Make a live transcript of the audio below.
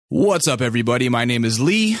What's up, everybody? My name is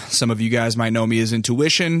Lee. Some of you guys might know me as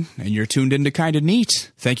Intuition, and you're tuned into Kinda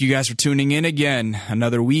Neat. Thank you guys for tuning in again.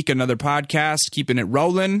 Another week, another podcast, keeping it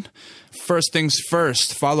rolling. First things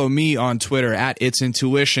first, follow me on Twitter at It's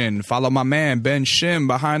Intuition. Follow my man Ben Shim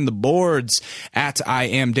behind the boards at I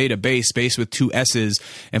Am Database, space with 2 S's.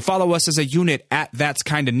 And follow us as a unit at That's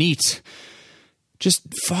Kinda Neat. Just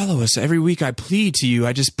follow us. Every week I plead to you.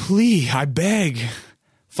 I beg.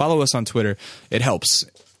 Follow us on Twitter. It helps.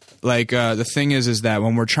 The thing is that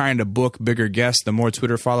when we're trying to book bigger guests, the more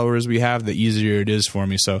Twitter followers we have, the easier it is for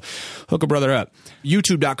me. So hook a brother up.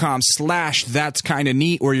 YouTube.com/That's Kinda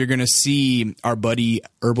Neat, where you're going to see our buddy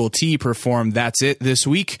Herbal Tea perform That's It this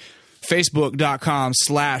week.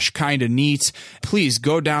 Facebook.com/Kinda Neat. Please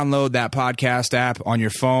go download that podcast app on your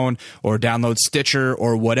phone or download Stitcher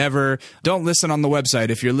or whatever. Don't listen on the website.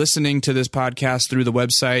 If you're listening to this podcast through the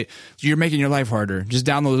website, you're making your life harder. Just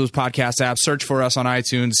download those podcast apps, search for us on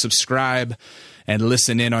iTunes, subscribe, and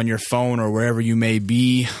listen in on your phone or wherever you may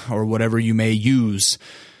be or whatever you may use.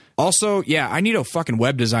 Also, I need a fucking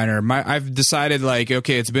web designer. I've decided,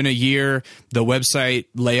 okay, it's been a year. The website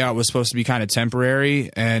layout was supposed to be kind of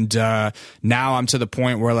temporary, and now I'm to the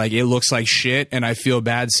point where, it looks like shit, and I feel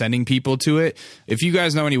bad sending people to it. If you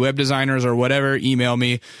guys know any web designers or whatever, email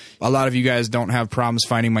me. A lot of you guys don't have problems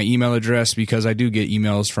finding my email address because I do get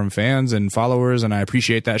emails from fans and followers, and I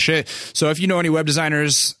appreciate that shit. So if you know any web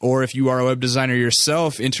designers, or if you are a web designer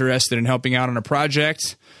yourself interested in helping out on a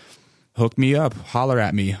project, hook me up, holler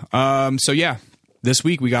at me. This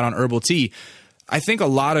week we got on Herbal Tea. I think a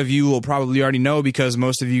lot of you will probably already know because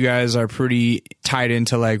most of you guys are pretty tied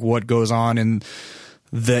into what goes on in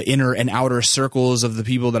the inner and outer circles of the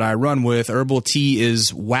people that I run with. Herbal Tea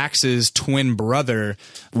is Wax's twin brother,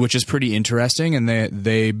 which is pretty interesting, and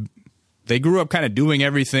they grew up kind of doing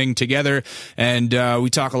everything together, and we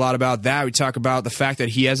talk a lot about that. We talk about the fact that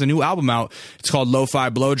he has a new album out. It's called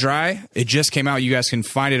Lo-Fi Blow Dry. It just came out. You guys can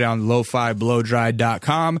find it on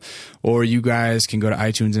lofiblowdry.com, or you guys can go to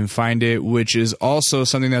iTunes and find it, which is also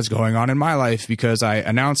something that's going on in my life because I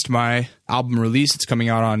announced my album release. It's coming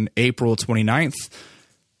out on April 29th.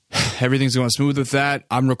 Everything's going smooth with that.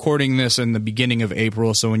 I'm recording this in the beginning of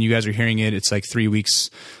April, so when you guys are hearing it, it's 3 weeks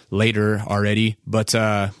later already. But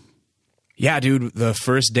yeah, dude, the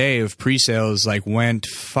first day of pre-sales went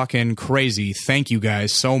fucking crazy. Thank you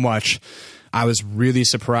guys so much. I was really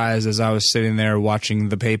surprised as I was sitting there watching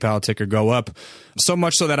the PayPal ticker go up. So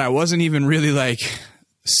much so that I wasn't even really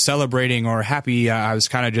celebrating or happy. I was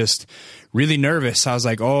kind of just really nervous. I was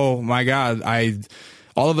like, oh my God,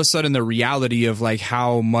 all of a sudden the reality of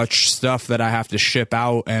how much stuff that I have to ship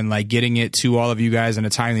out and getting it to all of you guys in a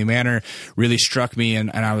timely manner really struck me.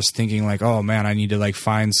 And I was thinking oh man, I need to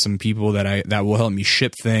find some people that will help me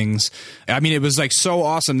ship things. I mean, it was so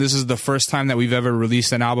awesome. This is the first time that we've ever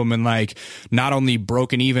released an album and not only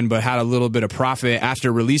broken even, but had a little bit of profit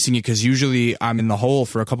after releasing it. Cause usually I'm in the hole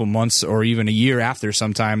for a couple months or even a year after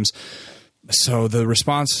sometimes. So the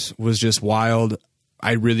response was just wild.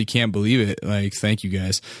 I really can't believe it. Thank you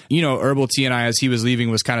guys. Herbal Tea and I, as he was leaving,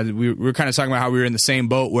 was we were kind of talking about how we were in the same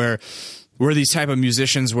boat where we're these type of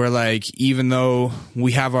musicians where even though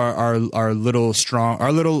we have our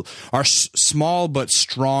small but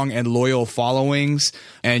strong and loyal followings,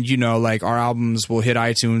 and our albums will hit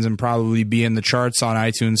iTunes and probably be in the charts on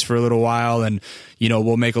iTunes for a little while, and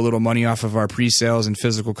we'll make a little money off of our pre-sales and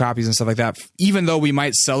physical copies and stuff like that. Even though we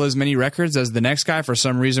might sell as many records as the next guy, for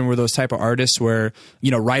some reason we're those type of artists where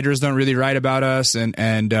writers don't really write about us,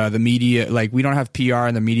 and the media, we don't have PR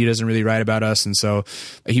and the media doesn't really write about us. And so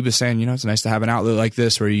he was saying, it's nice to have an outlet like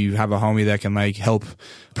this where you have a homie that can help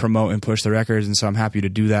promote and push the records. And so I'm happy to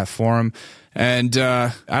do that for him. And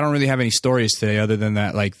I don't really have any stories today other than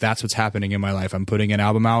that that's what's happening in my life. I'm putting an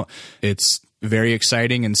album out. It's very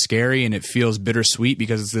exciting and scary, and it feels bittersweet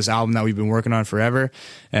because it's this album that we've been working on forever.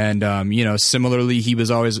 And similarly, he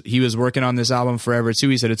was working on this album forever too.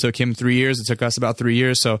 He said it took him 3 years. It took us about 3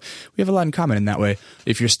 years. So we have a lot in common in that way.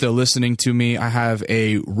 If you're still listening to me, I have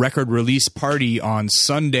a record release party on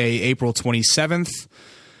Sunday, April 27th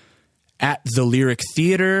at the Lyric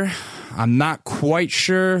Theater. I'm not quite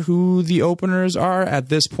sure who the openers are at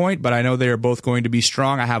this point, but I know they are both going to be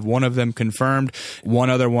strong. I have one of them confirmed.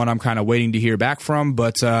 One other one I'm kind of waiting to hear back from,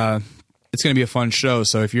 but it's going to be a fun show.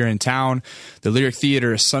 So if you're in town, the Lyric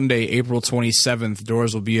Theater, Sunday, April 27th,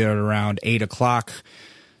 doors will be at around 8 o'clock.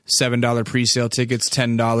 $7 pre-sale tickets,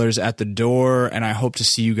 $10 at the door, and I hope to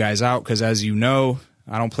see you guys out because, as you know,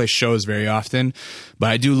 I don't play shows very often, but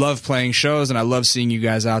I do love playing shows, and I love seeing you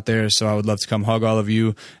guys out there, so I would love to come hug all of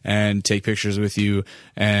you and take pictures with you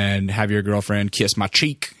and have your girlfriend kiss my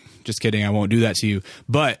cheek. Just kidding, I won't do that to you.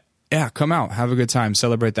 But yeah, come out, have a good time,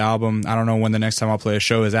 celebrate the album. I don't know when the next time I'll play a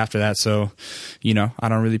show is after that, so I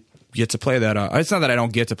don't really get to play that. It's not that I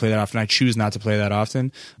don't get to play that often. I choose not to play that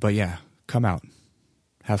often. But yeah, come out,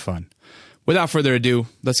 have fun. Without further ado,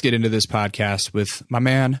 let's get into this podcast with my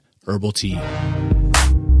man Herbal Tea.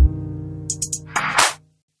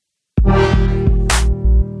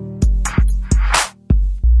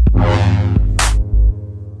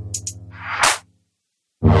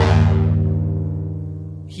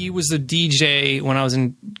 He was a DJ when I was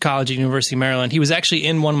in college at University of Maryland. He was actually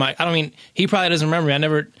in one of my, he probably doesn't remember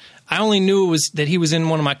me. I only knew that he was in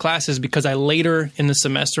one of my classes because I later in the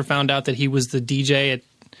semester found out that he was the DJ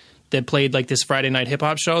that played like this Friday night hip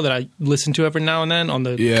hop show that I listened to every now and then on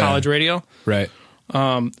the college radio. Right.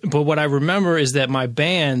 But what I remember is that my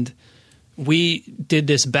band, we did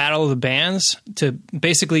this battle of the bands to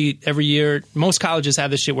basically every year. Most colleges have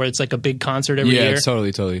this shit where it's like a big concert every year. Yeah,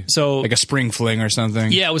 totally. So like a spring fling or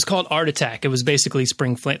something. Yeah, it was called Art Attack. It was basically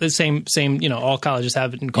spring fling. The same. All colleges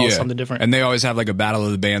have it and call it something different. And they always have like a battle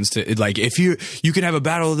of the bands. If you can have a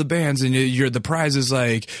battle of the bands, and the prize is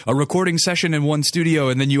like a recording session in one studio,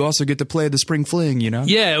 and then you also get to play the spring fling.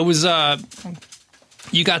 Yeah, it was.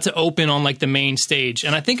 You got to open on like the main stage,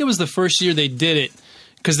 and I think it was the first year they did it.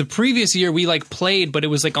 Because the previous year we like played, but it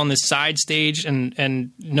was like on this side stage,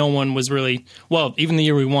 and no one was really, well, even the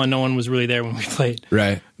year we won, no one was really there when we played.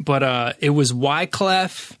 Right. But it was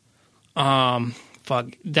Wyclef.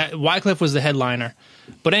 Wyclef was the headliner.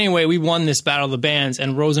 But anyway, we won this Battle of the Bands,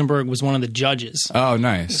 and Rosenberg was one of the judges. Oh,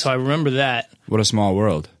 nice. So I remember that. What a small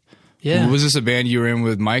world. Yeah. Was this a band you were in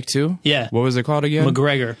with Mike too? Yeah. What was it called again?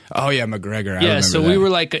 McGregor. Oh yeah, McGregor. I remember so that. we were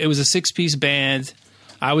like, it was a 6-piece band.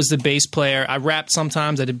 I was the bass player. I rapped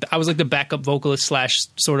sometimes. I was like the backup vocalist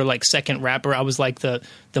 / sort of like second rapper. I was like the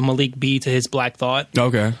Malik B to his Black Thought.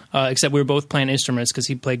 Okay. Except we were both playing instruments because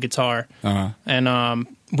he played guitar. Uh-huh. And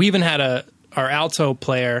we even had our alto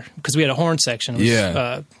player because we had a horn section. It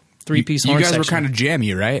was, 3-piece horn section. You guys were kind of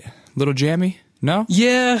jammy, right? Little jammy? No?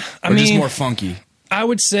 Yeah. I mean, just more funky. I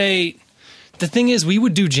would say the thing is we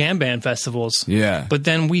would do jam band festivals. Yeah. But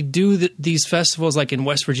then we do these festivals like in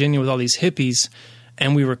West Virginia with all these hippies.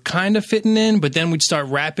 And we were kind of fitting in, but then we'd start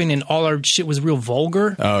rapping and all our shit was real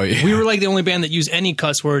vulgar. Oh, yeah. We were like the only band that used any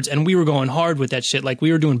cuss words, and we were going hard with that shit. Like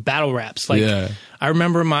we were doing battle raps. Like I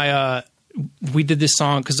remember we did this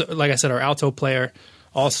song because, like I said, our alto player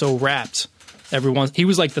also rapped every once. He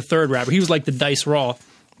was like the third rapper. He was like the Dice Raw.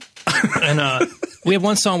 And we had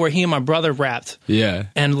one song where he and my brother rapped. Yeah.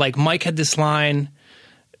 And like Mike had this line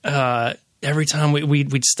every time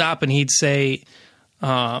we'd stop and he'd say,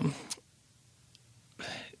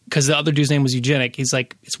 because the other dude's name was Eugenic. He's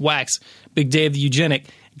like, it's Wax. Big Dave the Eugenic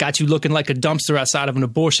got you looking like a dumpster outside of an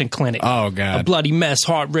abortion clinic. Oh, God. A bloody mess,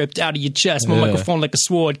 heart ripped out of your chest. My microphone like a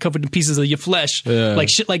sword covered in pieces of your flesh. Yeah. Like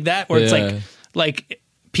shit like that, where it's like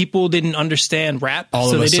people didn't understand rap.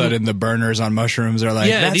 All of a sudden, the burners on mushrooms are like,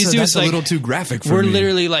 these dudes, that's a little too graphic for me. We're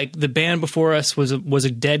literally like, the band before us was a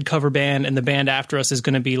Dead cover band, and the band after us is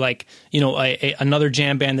going to be like, another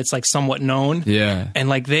jam band that's like somewhat known. Yeah. And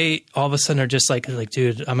like they all of a sudden are just like,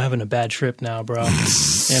 dude, I'm having a bad trip now, bro.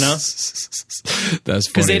 That's funny.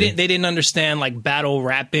 Because they didn't understand like battle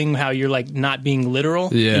rapping, how you're like not being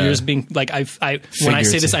literal. Yeah. You're just being like, when I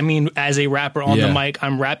say this, I mean as a rapper on the mic,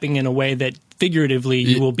 I'm rapping in a way that figuratively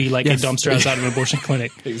you will be like a dumpster outside of an abortion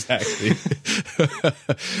clinic. Exactly.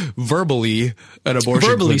 Verbally, an abortion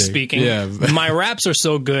Verbally clinic. Speaking, my raps are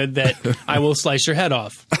so good that I will slice your head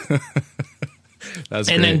off. That's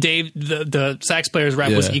and great. then Dave, the sax player's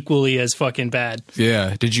rap was equally as fucking bad.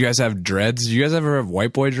 Yeah. Did you guys have dreads? Did you guys ever have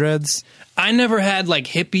white boy dreads? I never had like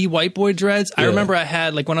hippie white boy dreads. I remember I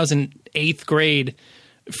had like when I was in 8th grade,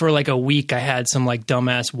 for like a week I had some like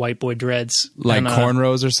dumbass white boy dreads. Like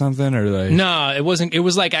cornrows or something? Or like no, it wasn't. It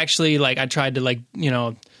was like actually like I tried to like,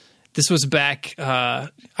 this was back, I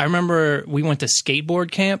remember we went to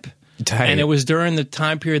skateboard camp. Tight. And it was during the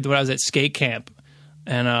time period that I was at skate camp.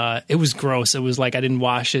 And it was gross. It was like I didn't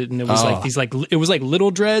wash it, and it was like these like it was like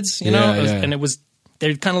little dreads, and it was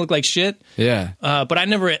they kind of looked like shit. Yeah. But I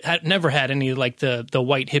never had any like the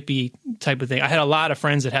white hippie type of thing. I had a lot of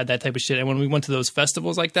friends that had that type of shit, and when we went to those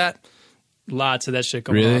festivals like that, lots of that shit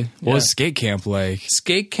going on. Really? What was skate camp like?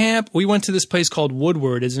 Skate camp. We went to this place called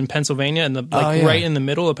Woodward. It's in Pennsylvania, and right in the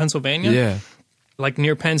middle of Pennsylvania. Yeah. Like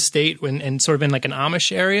near Penn State, and sort of in like an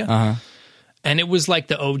Amish area. Uh-huh. And it was like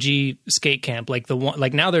the OG skate camp, like the one.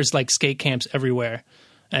 Like now, there's like skate camps everywhere,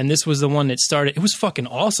 And this was the one that started. It was fucking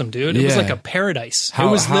awesome, dude. It was like a paradise. It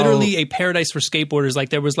was literally a paradise for skateboarders.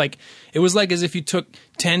 Like it was like as if you took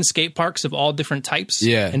 10 skate parks of all different types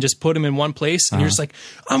and just put them in one place. And you're just like,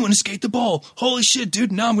 I'm going to skate the ball. Holy shit,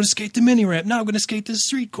 dude. Now I'm going to skate the mini ramp. Now I'm going to skate the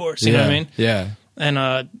street course. You know what I mean? Yeah.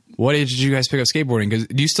 And what age did you guys pick up skateboarding? Because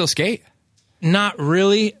do you still skate? Not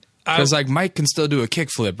really. Because like Mike can still do a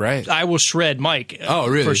kickflip, right? I will shred Mike. Oh,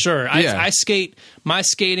 really? For sure. Yeah. I skate. My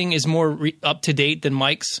skating is more up to date than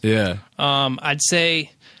Mike's. Yeah. I'd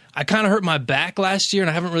say I kind of hurt my back last year,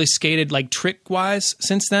 and I haven't really skated like trick wise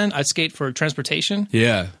since then. I skate for transportation.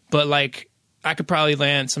 Yeah. But like I could probably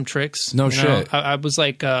land some tricks. No shit. I was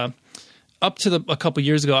like up to a couple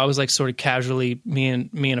years ago. I was like sort of casually me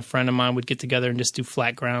and a friend of mine would get together and just do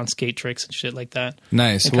flat ground skate tricks and shit like that.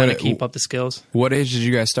 Nice. And kind of keep up the skills. What age did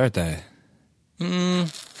you guys start that?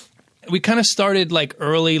 We kind of started like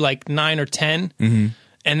early, like 9 or 10, and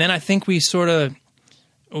then I think we sort of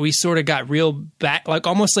got real back, like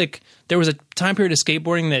almost like there was a time period of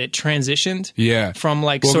skateboarding that it transitioned. Yeah. From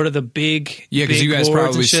like sort of the big. Yeah, because you guys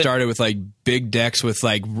probably shit. started with like big decks with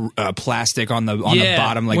like plastic on the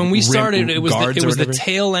bottom. Like when we started, it was the the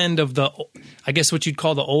tail end of the, I guess what you'd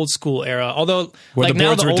call the old school era. Although where like the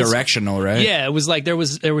boards now were directional, right? Yeah, it was like there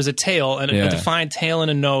was a tail and a defined tail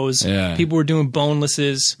and a nose. Yeah. People were doing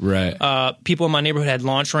bonelesses. Right. People in my neighborhood had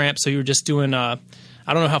launch ramps, so you were just doing.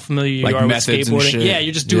 I don't know how familiar you like are with methods and skateboarding. shit. Yeah,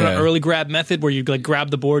 you're just doing an early grab method where you like grab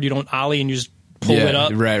the board, you don't ollie, and you just pull it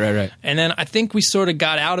up. Right. And then I think we sort of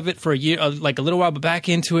got out of it for a year, like a little while, but back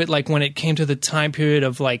into it like when it came to the time period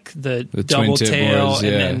of like the double tail boards,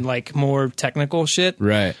 and then like more technical shit.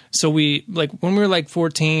 Right. So we like when we were like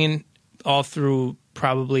 14, all through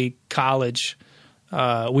probably college,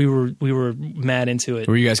 we were mad into it.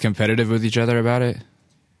 Were you guys competitive with each other about it?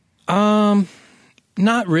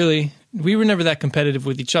 Not really. We were never that competitive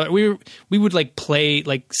with each other. We would like play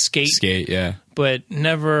like skate, yeah, but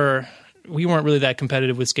never. We weren't really that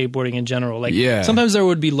competitive with skateboarding in general. Like sometimes there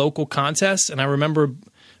would be local contests, and I remember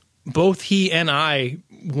both he and I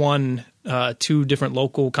won 2 different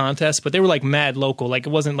local contests, but they were like mad local. Like it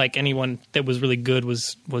wasn't like anyone that was really good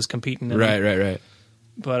was competing. Right.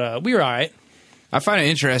 But we were all right. I find it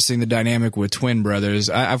interesting, the dynamic with twin brothers.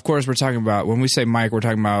 Of course, we're talking about, when we say Mike, we're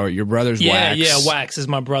talking about your brother's Wax. Yeah, Wax is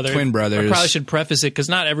my brother. Twin brothers. I probably should preface it because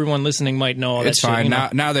not everyone listening might know all that It's fine. shit, you know?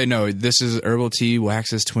 Now they know. This is Herbal Tea,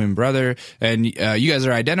 Wax's twin brother. And you guys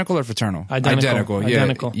are identical or fraternal? Identical. Yeah.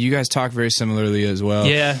 Identical. You guys talk very similarly as well.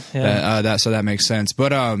 Yeah. So that makes sense.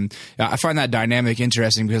 But I find that dynamic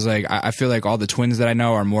interesting because like I feel like all the twins that I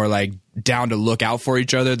know are more like down to look out for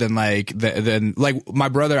each other than like my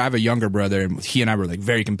brother. I have a younger brother, and he and I were like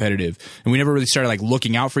very competitive, and we never really started like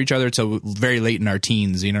looking out for each other till very late in our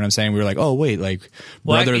teens. You know what I'm saying? We were like, oh wait, like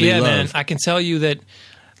brotherly love. Man, I can tell you that.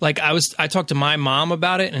 Like I talked to my mom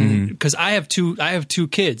about it, and because I have two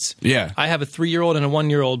kids. Yeah, I have a 3-year-old and a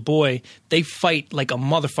 1-year-old boy. They fight like a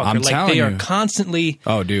motherfucker. I'm like telling they are you. constantly.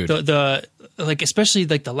 Oh, dude. The like especially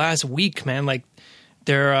like the last week, man. Like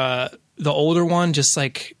they're the older one just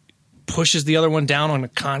like pushes the other one down on the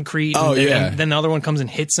concrete. And then the other one comes and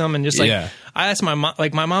hits him, and just like I asked my mom.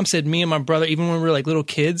 Like my mom said, me and my brother, even when we were like little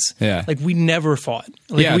kids, like we never fought.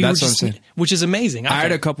 Like, yeah, we that's were what I'm saying. Which is amazing. I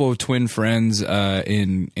had a couple of twin friends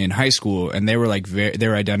in high school, and they were like they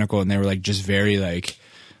were identical, and they were like just very like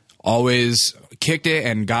always kicked it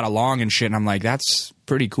and got along and shit. And I'm like, that's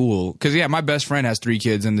pretty cool. Because my best friend has 3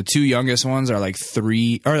 kids, and the 2 youngest ones are like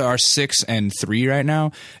 6 and 3 right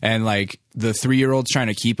now, and like the 3-year-old's trying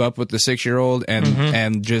to keep up with the 6-year-old,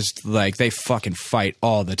 and just like they fucking fight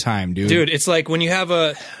all the time, dude. It's like when you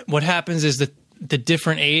have what happens is the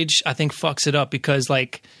different age I think fucks it up, because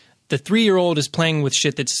like the 3-year-old is playing with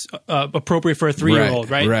shit that's appropriate for a 3-year-old,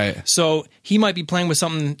 right? Right. So he might be playing with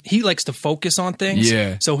something. He likes to focus on things.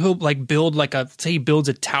 Yeah. So he'll like build say he builds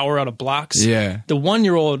a tower out of blocks. Yeah. The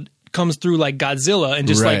 1-year-old comes through like Godzilla and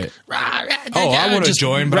just like, I want to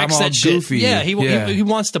join, but I'm all goofy. Yeah, he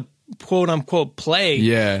wants to quote unquote play.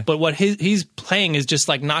 Yeah. But what he's playing is just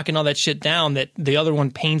like knocking all that shit down that the other one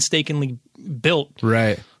painstakingly built.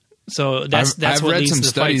 Right. So that's I've what read leads some to the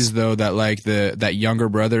studies fights. though that like that younger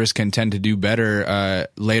brothers can tend to do better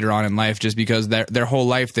later on in life, just because their whole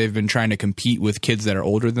life they've been trying to compete with kids that are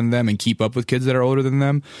older than them and keep up with kids that are older than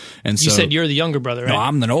them. And so You said you're the younger brother, right? No,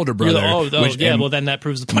 I'm an older brother. Well then that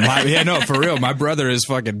proves the point. No, for real. My brother is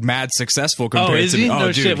fucking mad successful compared is to he? me. No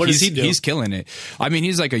dude, shit. What does he do? He's killing it. I mean,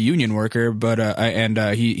 he's like a union worker, but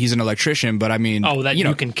he's an electrician. But I mean,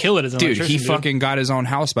 you can kill it as an electrician. He fucking got his own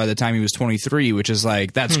house by the time he was 23, which is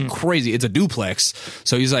like that's crazy. It's a duplex.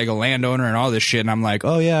 So he's like a landowner and all this shit. And I'm like,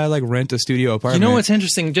 oh yeah, I like rent a studio apartment. You know what's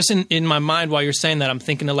interesting? Just in my mind while you're saying that, I'm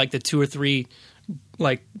thinking of like the 2 or 3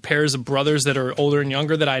 like pairs of brothers that are older and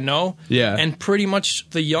younger that I know. Yeah. And pretty much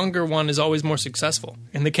the younger one is always more successful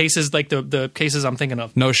in the cases like the cases I'm thinking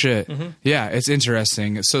of. No shit. Yeah, it's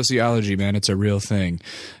interesting. Sociology, man, it's a real thing.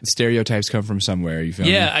 Stereotypes come from somewhere, you feel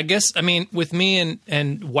me? Yeah, I guess, I mean, with me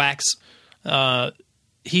and Wax,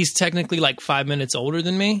 he's technically like 5 minutes older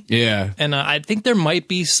than me. Yeah. And I think there might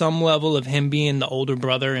be some level of him being the older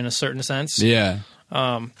brother in a certain sense. Yeah.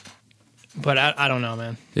 But I don't know,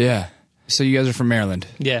 man. Yeah. So you guys are from Maryland.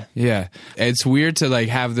 Yeah. Yeah. It's weird to like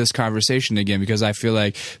have this conversation again because I feel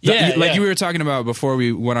like you were talking about before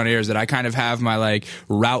we went on air is that I kind of have my like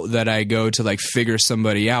route that I go to like figure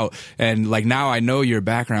somebody out. And like now I know your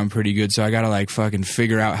background pretty good, so I got to like fucking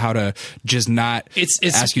figure out how to just not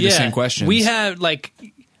ask you the same questions. We have like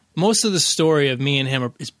most of the story of me and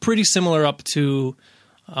him is pretty similar up to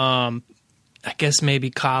I guess maybe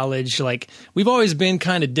college. Like we've always been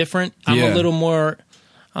kind of different. I'm a little more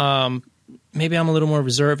maybe I'm a little more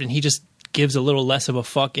reserved, and he just gives a little less of a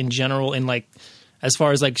fuck in general in like as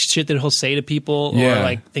far as like shit that he'll say to people or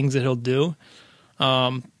like things that he'll do.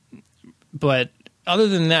 But other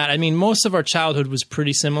than that, I mean, most of our childhood was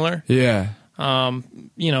pretty similar. Yeah.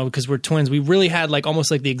 You know, because we're twins, we really had like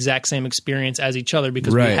almost like the exact same experience as each other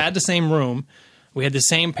because we had the same room. We had the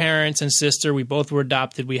same parents and sister. We both were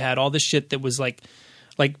adopted. We had all this shit that was like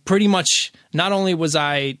pretty much not only was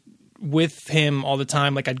I with him all the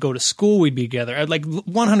time, like I'd go to school, we'd be together like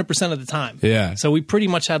 100% of the time. Yeah. So we pretty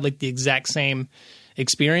much had like the exact same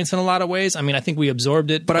experience in a lot of ways. I mean, I think we absorbed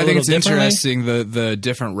it. But I think it's interesting the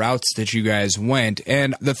different routes that you guys went.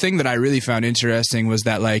 And the thing that I really found interesting was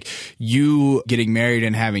that like you getting married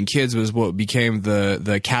and having kids was what became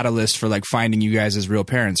the catalyst for like finding you guys as real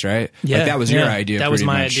parents, right? Yeah. Like that was your idea. That was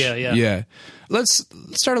my much. idea. Yeah. Yeah. Let's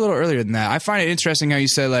start a little earlier than that. I find it interesting how you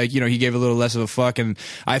said like, you know, he gave a little less of a fuck. And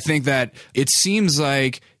I think that it seems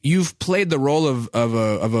like you've played the role of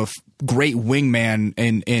a great wingman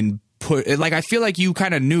in like I feel like you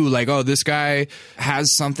kind of knew like, oh, this guy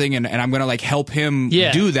has something and I'm gonna like help him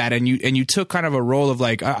do that, and you took kind of a role of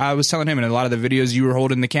like I was telling him in a lot of the videos you were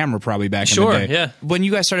holding the camera probably back in the day. Yeah. When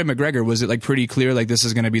you guys started McGregor, was it like pretty clear like this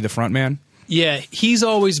is gonna be the front man? Yeah, he's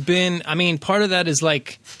always been. I mean, part of that is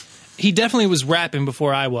like he definitely was rapping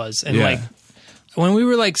before I was, and like when we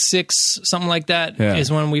were like 6, something like that,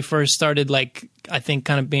 is when we first started like I think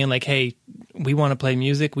kind of being like, hey, we want to play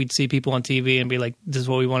music. We'd see people on TV and be like, this is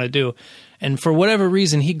what we want to do. And for whatever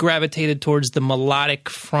reason, he gravitated towards the melodic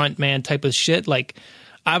front man type of shit. Like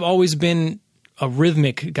I've always been a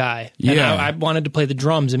rhythmic guy. And I wanted to play the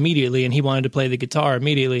drums immediately, and he wanted to play the guitar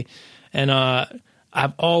immediately. And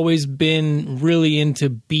I've always been really into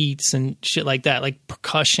beats and shit like that, like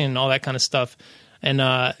percussion, all that kind of stuff.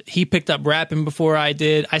 And he picked up rapping before I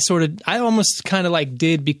did. I almost kind of like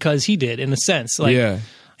did because he did, in a sense. Like,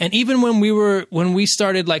 and even when we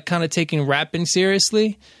started like kind of taking rapping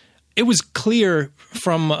seriously, it was clear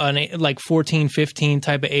from an like 14, 15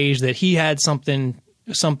 type of age that he had something,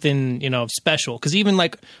 you know, special. Because even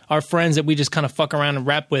like our friends that we just kind of fuck around and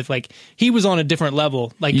rap with, like he was on a different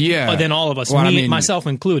level, like than all of us, myself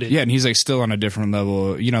included. Yeah, and he's like still on a different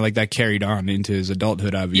level, you know, like that carried on into his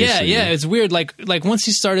adulthood, obviously. Yeah, it's weird. Like once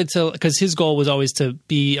he started to, because his goal was always to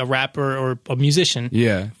be a rapper or a musician,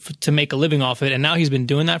 to make a living off it, and now he's been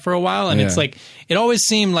doing that for a while, and it's like it always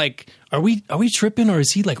seemed like, are we tripping, or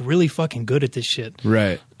is he like really fucking good at this shit?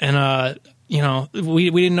 Right. And you know, we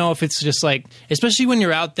didn't know if it's just like, especially when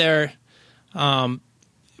you're out there, when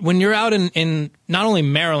you're out in not only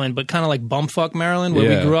Maryland, but kind of like bumfuck Maryland,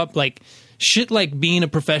 where we grew up, like shit like being a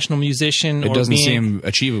professional musician. It doesn't seem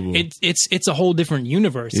achievable. It's a whole different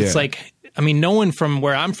universe. It's like, I mean, no one from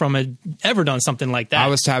where I'm from had ever done something like that. I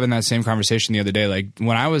was having that same conversation the other day. Like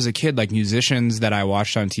when I was a kid, like musicians that I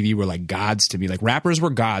watched on TV were like gods to me. Like rappers were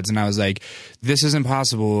gods, and I was like, this is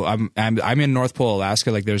impossible. I'm in North Pole, Alaska.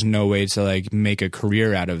 Like there's no way to like make a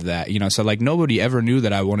career out of that, you know. So like nobody ever knew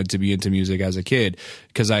that I wanted to be into music as a kid,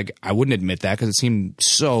 because like I wouldn't admit that because it seemed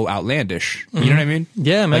so outlandish. You know what I mean?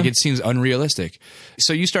 Yeah, man. Like it seems unrealistic.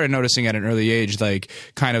 So you started noticing at an early age, like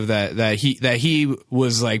kind of that he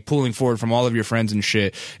was like pulling forward from all of your friends and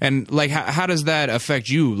shit. And like how does that affect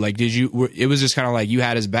you? Like it was just kind of like you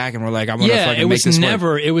had his back and we're like, I'm gonna fucking make this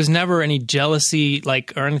work. It was never any jealousy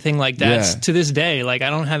like or anything like that. To this day, like I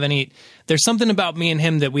don't have any. There's something about me and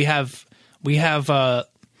him that we have I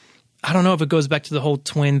don't know if it goes back to the whole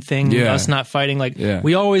twin thing, us not fighting. Like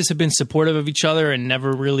we always have been supportive of each other and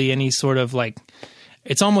never really any sort of like,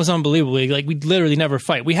 it's almost unbelievable. Like we literally never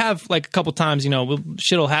fight. We have like a couple times, you know,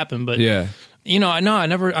 shit'll happen, but you know, I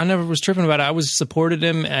never was tripping about it. I was supported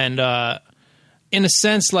him, and in a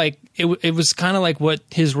sense, like it was kind of like what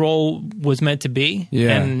his role was meant to be.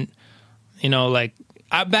 And you know, like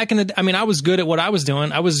I was good at what I was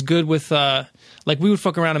doing. I was good with like we would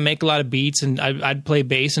fuck around and make a lot of beats, and I'd play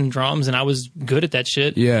bass and drums, and I was good at that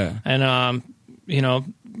shit. Yeah. And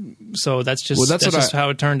so that's just how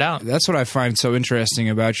it turned out. That's what I find so interesting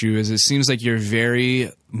about you is it seems like you're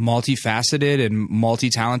very multifaceted and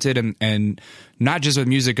multi-talented, and not just with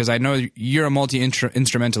music, because I know you're a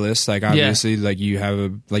multi-instrumentalist. Like obviously, like you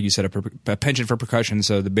have like you said, a penchant for percussion,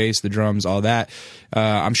 so the bass, the drums, all that.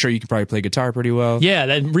 I'm sure you can probably play guitar pretty well. Yeah,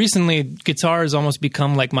 that recently guitar has almost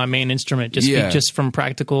become like my main instrument, just from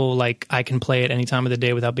practical. Like I can play it any time of the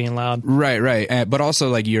day without being loud. Right. But also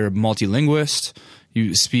like you're a multilinguist.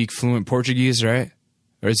 You speak fluent Portuguese, right?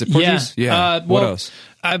 Or is it Portuguese? Yeah. What else?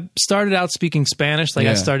 I started out speaking Spanish. Like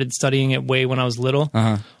I started studying it way when I was little.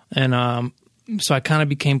 And so I kind of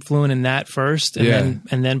became fluent in that first, and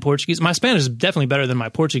then Portuguese. My Spanish is definitely better than my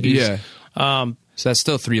Portuguese. Yeah. So that's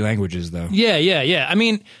still 3 languages, though. Yeah. I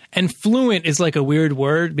mean, and fluent is like a weird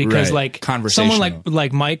word because like someone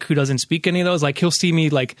like Mike who doesn't speak any of those, like he'll see me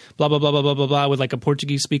like blah blah blah blah blah blah blah with like a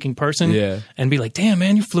Portuguese speaking person, and be like, "Damn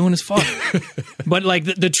man, you're fluent as fuck." But like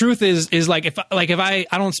the truth is like if I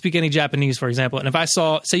don't speak any Japanese, for example, and if I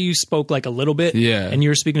say you spoke like a little bit, and you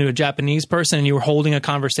were speaking to a Japanese person and you were holding a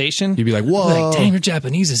conversation, you'd be like, "Whoa, like, damn, your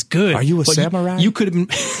Japanese is good." Are you a samurai? You could have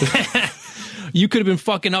been. You could have been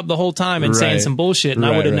fucking up the whole time and saying some bullshit, and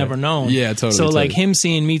I would have never known. Yeah, totally. So, like, him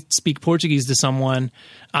seeing me speak Portuguese to someone,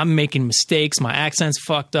 I'm making mistakes. My accent's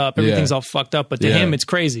fucked up. Everything's all fucked up. But to him, it's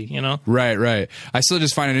crazy, you know? Right. I still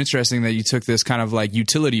just find it interesting that you took this kind of, like,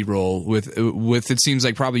 utility role with it seems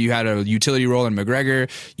like probably you had a utility role in McGregor.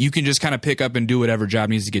 You can just kind of pick up and do whatever job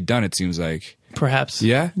needs to get done, it seems like. Perhaps.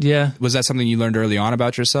 Yeah? Yeah. Was that something you learned early on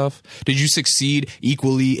about yourself? Did you succeed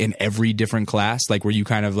equally in every different class? Like, were you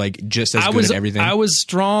kind of like just as good at everything? I was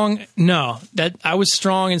strong. No, I was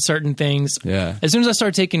strong in certain things. Yeah. As soon as I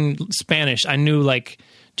started taking Spanish, I knew like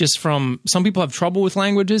just from some people have trouble with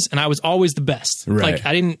languages, and I was always the best. Right. Like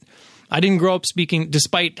I didn't grow up speaking,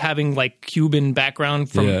 despite having like Cuban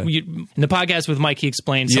background. From in the podcast with Mike, he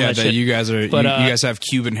explained some of that shit. You guys are, you guys have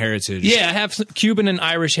Cuban heritage. Yeah, I have Cuban and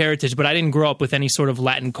Irish heritage, but I didn't grow up with any sort of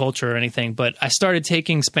Latin culture or anything. But I started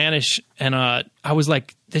taking Spanish, and I was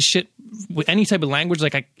like, this shit, with any type of language,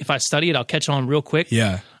 like if I study it, I'll catch on real quick.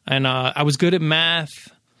 Yeah. And I was good at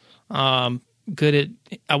math. I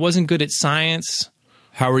wasn't good at science.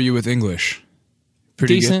 How were you with English?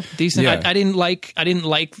 Decent. Yeah. I didn't like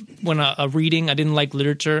when a reading. I didn't like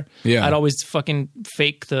literature. Yeah. I'd always fucking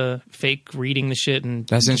fake reading the shit and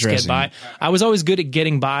that's just interesting. Get by. I was always good at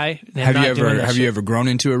getting by. Have you ever grown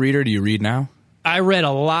into a reader? Do you read now? I read a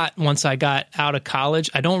lot once I got out of college.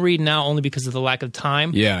 I don't read now only because of the lack of time.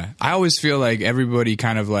 Yeah. I always feel like everybody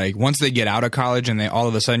kind of like, once they get out of college and they all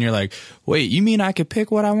of a sudden you're like, wait, you mean I could pick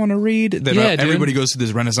what I want to read? Then everybody goes through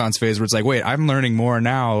this renaissance phase where it's like, wait, I'm learning more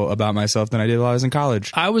now about myself than I did while I was in college.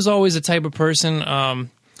 I was always the type of person,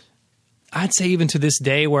 I'd say even to this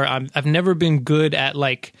day, where I've never been good at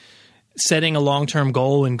like setting a long-term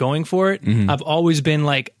goal and going for it. Mm-hmm. I've always been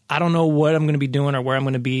like, I don't know what I'm going to be doing or where I'm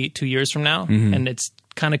going to be 2 years from now. Mm-hmm. And it's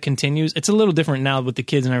kind of continues. It's a little different now with the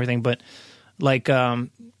kids and everything, but like,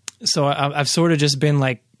 so I've sort of just been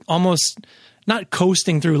like almost not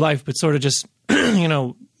coasting through life, but sort of just,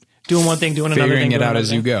 doing one thing, doing another thing. Figuring it out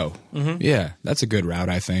as you go. Mm-hmm. Yeah. That's a good route,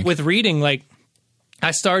 I think. With reading, like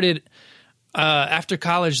I started, after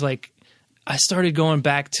college, like I started going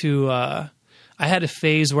back to, I had a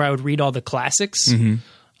phase where I would read all the classics.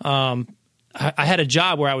 Mm-hmm. I had a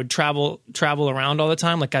job where I would travel around all the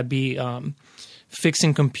time. Like I'd be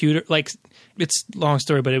fixing computer. Like it's a long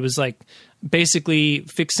story, but it was like basically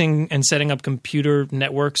fixing and setting up computer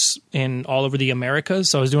networks in all over the Americas.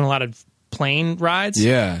 So I was doing a lot of plane rides.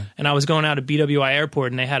 Yeah. And I was going out to BWI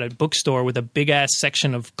Airport, and they had a bookstore with a big ass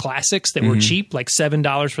section of classics that were cheap, like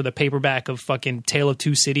 $7 for the paperback of fucking Tale of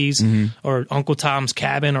Two Cities or Uncle Tom's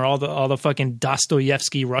Cabin or all the fucking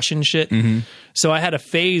Dostoevsky Russian shit. Mm-hmm. So I had a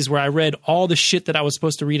phase where I read all the shit that I was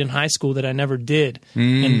supposed to read in high school that I never did.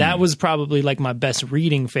 And that was probably like my best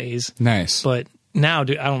reading phase. Nice. But now,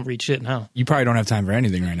 dude, I don't read shit now. You probably don't have time for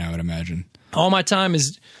anything right now, I would imagine. All my time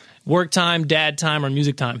is work time, dad time, or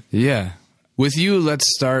music time. Yeah. With you, let's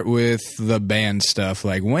start with the band stuff.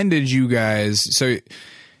 Like, when did you guys... So,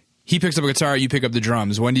 he picks up a guitar, you pick up the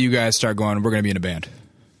drums. When do you guys start going, we're going to be in a band?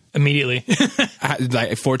 Immediately.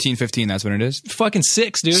 Like 14, 15, that's when it is? Fucking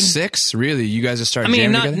 6, dude. 6? Really? You guys just started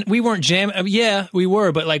jamming together? We weren't jamming. Yeah, we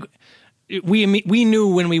were, but like... We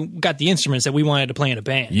knew when we got the instruments that we wanted to play in a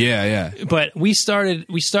band. Yeah. But we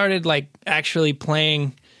started like actually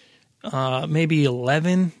playing... maybe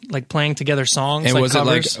 11, like playing together songs. And like was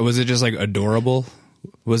covers. was it just like adorable?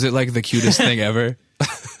 Was it like the cutest thing ever?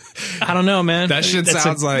 I don't know, man. That shit That's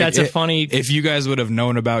sounds like that's a funny. If you guys would have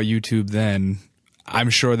known about YouTube then, I'm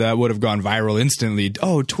sure that would have gone viral instantly.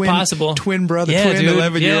 Oh, Possible. twin brother, Yeah, twin dude.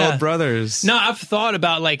 11-year-old Yeah. brothers. No, I've thought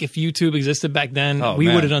about like if YouTube existed back then, Oh, we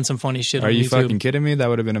man. would have done some funny shit. Are on you YouTube. fucking kidding me? That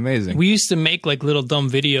would have been amazing. We used to make like little dumb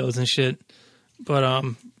videos and shit, but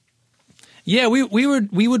yeah, we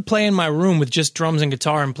would play in my room with just drums and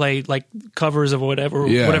guitar and play like covers of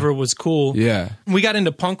whatever was cool. Yeah. We got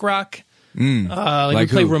into punk rock. Like we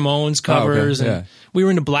played who? Ramones covers, Oh, okay. and we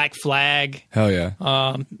were into Black Flag, Hell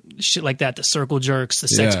yeah. shit like that. The Circle Jerks, the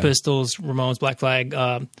Sex Yeah. Pistols, Ramones, Black Flag.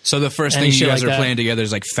 So the first any thing you shit guys like are that. playing together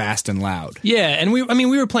is like Fast and Loud. Yeah, and we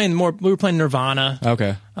were playing more. We were playing Nirvana.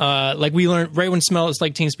 Okay. Like we learned right when Smells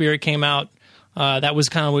Like Teen Spirit came out. That was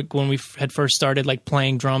kind of like when we had first started like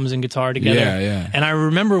playing drums and guitar together. Yeah, yeah. And I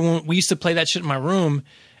remember when we used to play that shit in my room,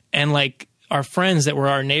 and like our friends that were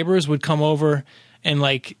our neighbors would come over, and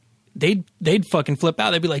like they'd fucking flip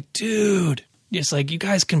out. They'd be like, "Dude, it's like you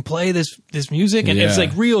guys can play this music," and it's Yeah.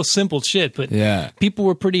 like real simple shit. But Yeah. people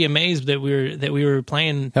were pretty amazed that we were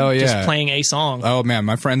playing, Hell yeah. just playing a song. Oh man,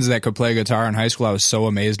 my friends that could play guitar in high school, I was so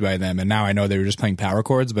amazed by them. And now I know they were just playing power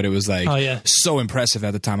chords, but it was like Oh, yeah. so impressive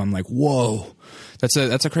at the time. I'm like, whoa, that's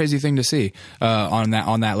a crazy thing to see on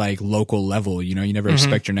that like local level. You know, you never Mm-hmm.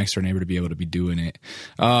 expect your next door neighbor to be able to be doing it.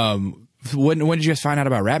 When did you guys find out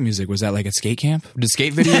about rap music? Was that like at skate camp? Did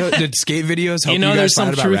skate videos help you guys There's find some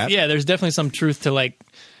out about truth. rap? Yeah, there's definitely some truth to like.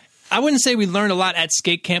 I wouldn't say we learned a lot at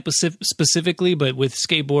skate camp specifically, but with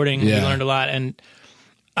skateboarding, we Yeah. learned a lot. And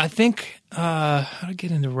I think how to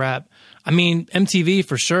get into rap. I mean, MTV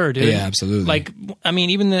for sure, dude. Yeah, absolutely. Like, I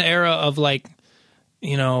mean, even the era of like,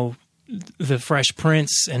 you know, the Fresh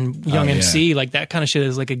Prince and Young Oh, yeah. MC, like that kind of shit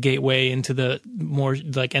is like a gateway into the more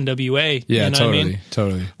like NWA. Yeah, you know totally, what I mean?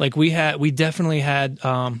 totally. Like we definitely had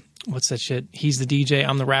what's that shit? He's the DJ,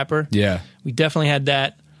 I'm the rapper. Yeah, We definitely had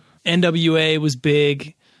that. NWA was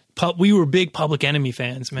big. We were big Public Enemy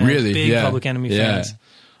fans, man. Really? Big Yeah. Public Enemy Yeah.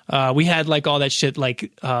 fans. We had like all that shit,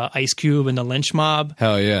 like Ice Cube and the Lynch Mob.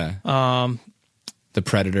 hell yeah. The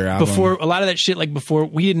Predator album. Before a lot of that shit, like before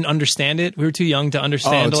we didn't understand it. We were too young to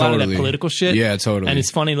understand a lot of that totally. political shit. Yeah, totally. And it's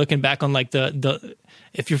funny looking back on like the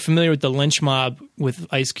if you're familiar with the Lynch Mob with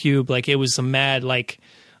Ice Cube, like it was some mad like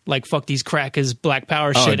fuck these crackers, Black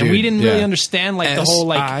Power shit, and we dude, didn't really yeah. understand like the whole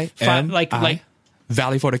like like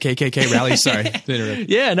Valley for the KKK rally. Sorry.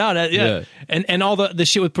 yeah, no, Yeah. and all the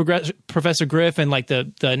shit with Professor Griff and like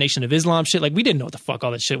the Nation of Islam shit. Like we didn't know what the fuck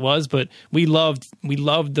all that shit was, but we loved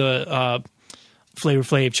the Flavor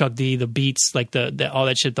Flav, Chuck D, the beats, like the all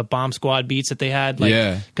that shit, the Bomb Squad beats that they had. Like,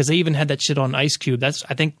 Yeah. because they even had that shit on Ice Cube. I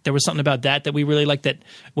think there was something about that we really liked. That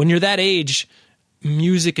when you're that age,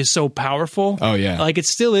 music is so powerful. Oh, yeah. like it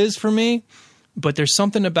still is for me. But there's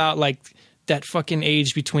something about like that fucking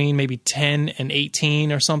age between maybe 10 and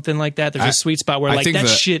 18 or something like that. There's a sweet spot where I like think that the-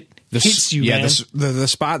 shit hits you, man. the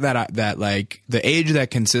spot that like the age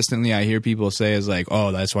that consistently I hear people say is like,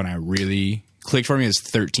 oh, that's when I really clicked for me is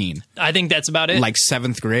 13. I think that's about it. Like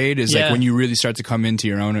 7th grade is Yeah. like when you really start to come into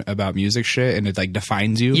your own about music shit, and it like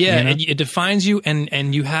defines you. yeah, you know? it defines you,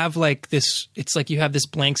 and you have like this. It's like you have this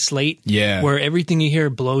blank slate. Yeah. where everything you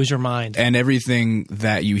hear blows your mind. and everything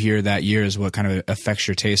that you hear that year is what kind of affects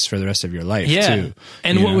your taste for the rest of your life. Yeah. too.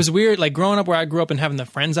 And you what know? was weird, like growing up where I grew up and having the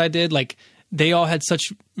friends I did, like they all had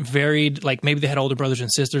such varied, like maybe they had older brothers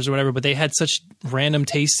and sisters or whatever, but they had such random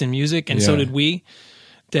tastes in music, and so Yeah. did we,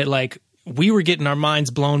 that like we were getting our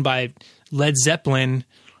minds blown by Led Zeppelin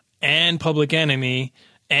and Public Enemy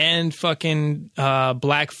and fucking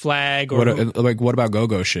Black Flag or what about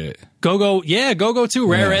go-go shit? Go-Go. Yeah, Go-Go too.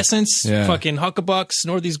 Rare Yeah. Essence, Yeah. fucking Huckabucks,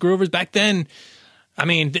 Northeast Groovers. Back then, I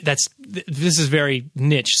mean, this is very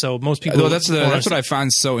niche, so most people. Well, that's what I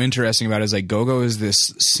find so interesting about it, is like go-go is this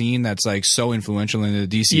scene that's like so influential in the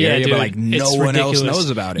DC area, dude, but like no it's one else ridiculous. knows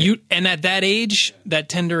about it. And at that age, that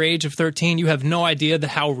tender age of 13, you have no idea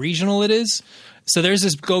how regional it is. So there's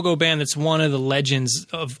this go-go band that's one of the legends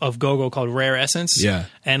of go-go called Rare Essence. Yeah.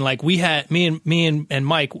 And like we had me and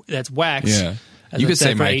Mike, that's Wax. Yeah. as You I've could said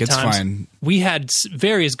say for Mike, 8 it's times. fine. We had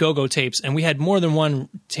various go-go tapes, and we had more than one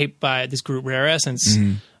tape by this group, Rare Essence.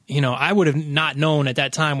 Mm-hmm. You know, I would have not known at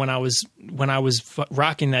that time when I was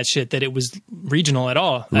rocking that shit that it was regional at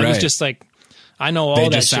all. I was Right. just like, I know all They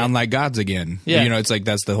that just shit. sound like gods again. Yeah. You know, it's like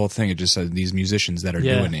that's the whole thing. It just these musicians that are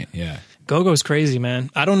Yeah. doing it. Yeah. Go-Go's crazy, man.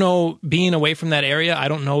 I don't know, being away from that area, I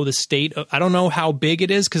don't know the state. I don't know how big it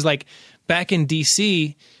is, because like back in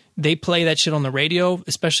DC, they play that shit on the radio,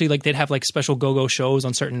 especially like they'd have like special go-go shows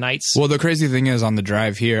on certain nights. Well, the crazy thing is on the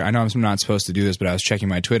drive here, I know I'm not supposed to do this, but I was checking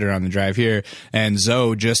my Twitter on the drive here, and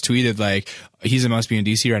Zoe just tweeted like, he must be in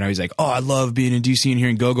DC right now. He's like, oh, I love being in DC and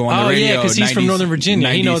hearing go-go on the radio. Oh, yeah, because he's from Northern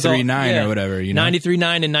Virginia. He knows all 93.9 or whatever. You know?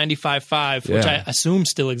 93.9 and 95.5, which I assume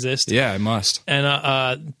still exist. Yeah, it must.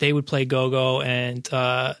 And they would play go-go, and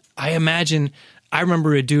I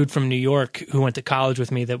remember a dude from New York who went to college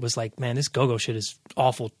with me that was like, man, this go-go shit is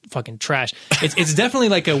awful fucking trash. It's definitely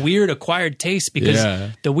like a weird acquired taste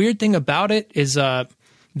because the weird thing about it is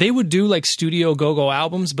they would do like studio go-go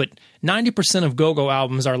albums, but 90% of go-go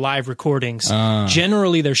albums are live recordings.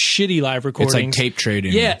 Generally, they're shitty live recordings. It's like tape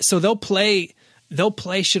trading. Yeah, so they'll play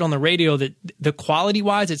shit on the radio that the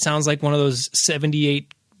quality-wise, it sounds like one of those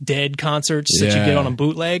 78 Dead concerts that you get on a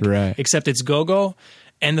bootleg, except it's go-go.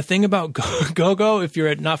 And the thing about go-go, if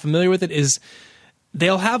you're not familiar with it, is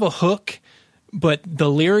they'll have a hook, but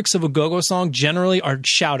the lyrics of a go-go song generally are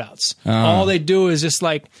shout-outs. All they do is just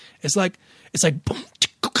like, it's like, like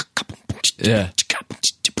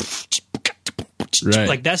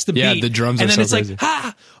that's the beat. Yeah, the drums and are then so it's crazy. like,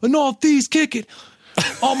 ha, and all these kick it.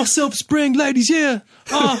 All my Silver Spring ladies, yeah.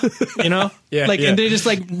 You know? And they just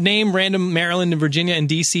like name random Maryland and Virginia and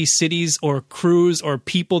DC cities or crews or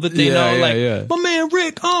people that they know. My man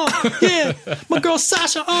Rick, my girl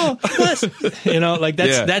Sasha,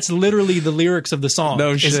 that's literally the lyrics of the song.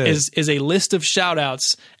 No shit. Is a list of shout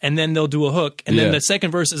outs, and then they'll do a hook, and then the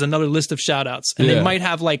second verse is another list of shout outs. And they might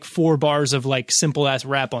have like 4 bars of like simple ass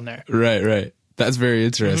rap on there. Right. That's very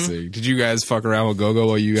interesting. Did you guys fuck around with go-go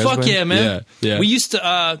while you guys Fuck went? yeah, man. Yeah. We used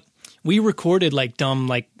to, we recorded like dumb,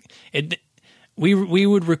 like, we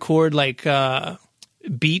would record like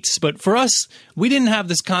beats, but for us, we didn't have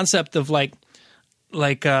this concept of like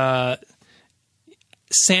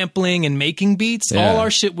sampling and making beats. All our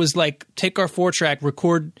shit was like, take our 4-track,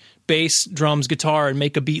 record bass, drums, guitar, and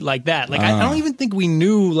make a beat like that. Like, I don't even think we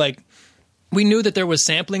knew, like, we knew that there was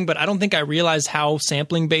sampling, but I don't think I realized how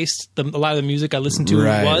sampling based a lot of the music I listened to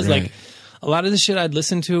was. Like a lot of the shit I'd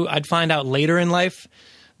listen to, I'd find out later in life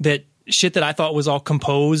that shit that I thought was all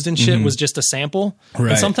composed and shit was just a sample.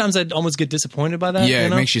 And sometimes I'd almost get disappointed by that. Yeah, you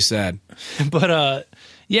know? It makes you sad. But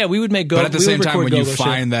we would make go. But at the same time, when you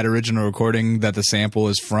find shit. that original recording that the sample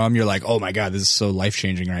is from, you're like, oh my God, this is so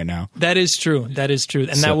life-changing right now. That is true. And so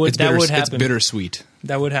that would happen. It's bittersweet.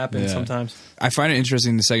 That would happen sometimes. I find it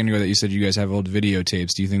interesting the second ago that you said you guys have old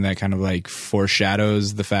videotapes. Do you think that kind of like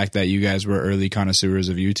foreshadows the fact that you guys were early connoisseurs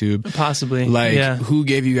of YouTube? Possibly. Like, who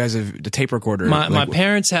gave you guys the tape recorder? My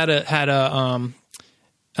parents had a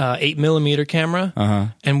 8mm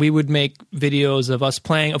camera, and we would make videos of us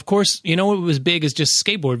playing. Of course, you know what was big is just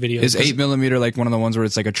skateboard videos. Is 8mm like one of the ones where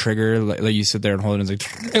it's like a trigger, like you sit there and hold it and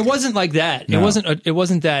it's like... It wasn't like that. No. It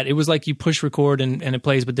wasn't that. It was like you push record and it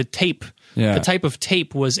plays, but the tape, the type of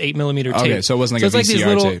tape was 8mm tape. Okay, so it wasn't like a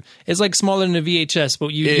VCR tape. It's like smaller than a VHS,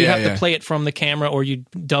 but you have to play it from the camera or you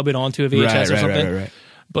dub it onto a VHS or something. Right.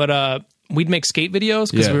 But we'd make skate videos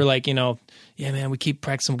because we were like, you know... Yeah, man, we keep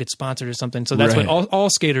practicing, we'll get sponsored or something. So that's what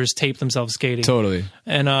all skaters tape themselves skating. Totally.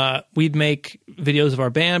 And we'd make videos of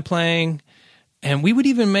our band playing. And we would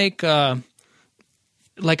even make,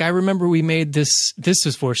 like I remember we made this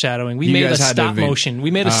was foreshadowing. We made a stop motion.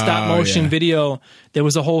 We made a stop motion video. There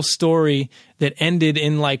was a whole story that ended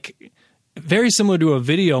in like, very similar to a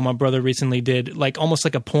video my brother recently did, like almost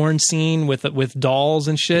like a porn scene with dolls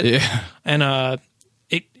and shit. Yeah. And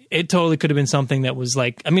it totally could have been something that was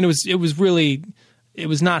like, I mean, it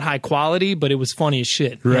was not high quality, but it was funny as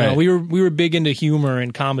shit. Right. You know, we were big into humor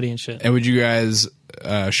and comedy and shit. And would you guys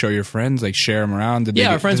show your friends, like share them around?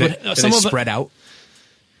 Our friends would. Did they spread out?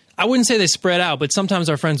 I wouldn't say they spread out, but sometimes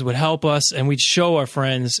our friends would help us, and we'd show our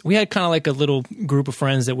friends. We had kind of like a little group of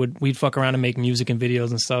friends that we'd fuck around and make music and videos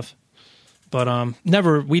and stuff. But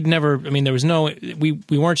we'd never. I mean, there was no. We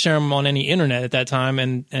weren't sharing them on any internet at that time,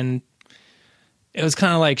 and. It was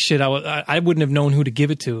kind of like shit. I wouldn't have known who to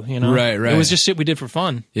give it to, you know? Right. It was just shit we did for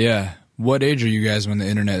fun. Yeah. What age are you guys when the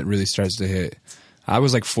internet really starts to hit? I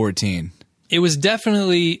was like 14. It was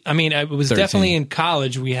definitely, I mean, it was 13. definitely in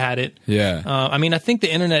college we had it. Yeah. I mean, I think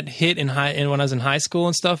the internet hit when I was in high school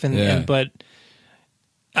and stuff. But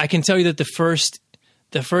I can tell you that the first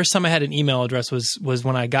time I had an email address was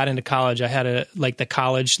when I got into college. I had the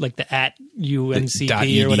college, like the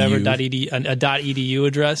 @UNCP or whatever, .edu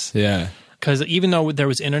address. Yeah. Because even though there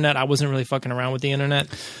was internet, I wasn't really fucking around with the internet.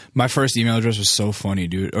 My first email address was so funny,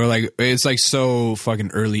 dude. Or like, it's like so fucking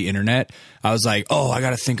early internet. I was like, oh, I got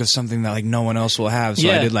to think of something that like no one else will have. So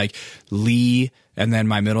I did like Lee And then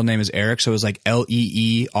my middle name is Eric, so it was like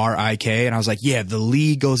Leerik. And I was like, yeah, the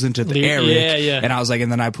Lee goes into the Eric. Yeah. And I was like,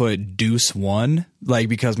 and then I put Deuce 1, like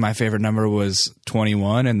because my favorite number was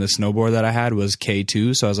 21 and the snowboard that I had was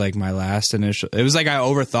K2. So I was like, my last initial. It was like I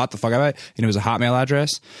overthought the fuck out of it, and it was a Hotmail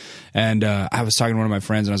address. And I was talking to one of my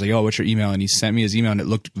friends, and I was like, oh, what's your email? And he sent me his email, and it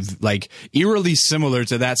looked like eerily similar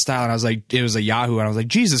to that style. And I was like, it was a Yahoo. And I was like,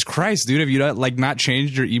 Jesus Christ, dude, have you not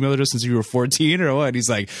changed your email address since you were 14 or what? And he's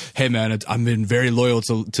like, hey, man, I've been very loyal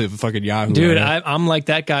to fucking Yahoo. Dude, I'm like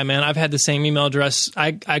that guy, man. I've had the same email address.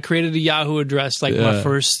 I created a Yahoo address, like my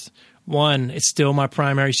first one. It's still my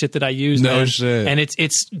primary shit that I use. No man. shit. And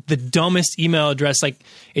it's the dumbest email address. Like,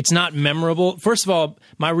 it's not memorable. First of all,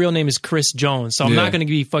 my real name is Chris Jones, so I'm not going to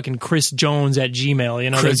be fucking Chris Jones at Gmail. You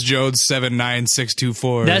know, Chris Jones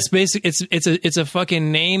 79624. That's basic. It's a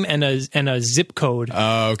fucking name and a zip code.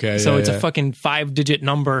 Oh, okay. So it's a fucking 5-digit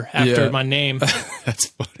number after my name. That's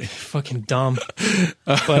funny. Fucking dumb.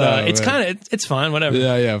 But it's kind of it's fun. Whatever.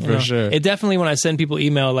 Yeah, for sure. It definitely, when I send people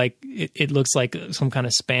email, like it looks like some kind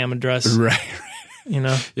of spam address. Right. You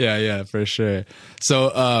know? Yeah, for sure.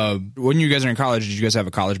 So, when you guys are in college, did you guys have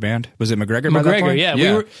a college band? Was it McGregor? By that McGregor, point? yeah.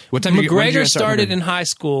 We were. What time? When did you McGregor guys start started McGregor? in high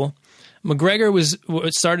school. McGregor was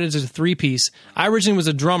started as a 3-piece. I originally was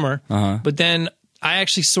a drummer, but then I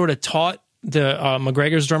actually sort of taught the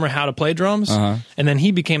McGregor's drummer how to play drums, and then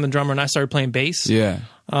he became the drummer, and I started playing bass. Yeah.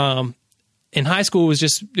 In high school, it was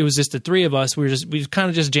just the three of us. We were kind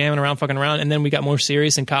of just jamming around, fucking around, and then we got more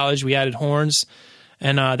serious in college. We added horns.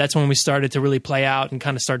 And that's when we started to really play out and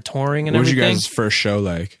kind of start touring and everything. What was your guys' first show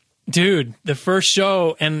like? Dude, the first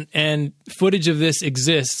show, and footage of this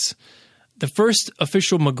exists. The first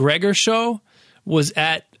official McGregor show was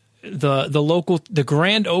at the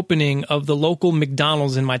grand opening of the local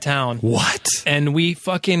McDonald's in my town. What? And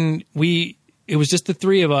it was just the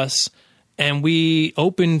three of us. And we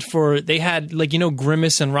opened they had like,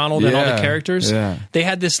 Grimace and Ronald and all the characters. Yeah. They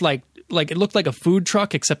had this like it looked like a food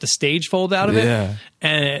truck, except the stage folded out of it. Yeah.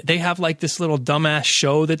 And they have like this little dumbass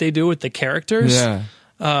show that they do with the characters. Yeah.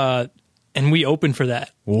 And we opened for that.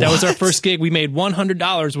 What? That was our first gig. We made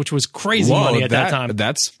 $100, which was crazy money at that time.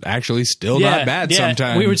 That's actually still not bad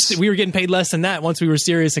sometimes. We were getting paid less than that once we were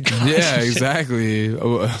serious in college. Yeah, exactly.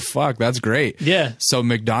 Oh, fuck, that's great. Yeah. So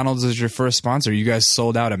McDonald's is your first sponsor. You guys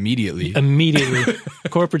sold out immediately.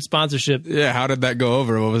 Corporate sponsorship. Yeah, how did that go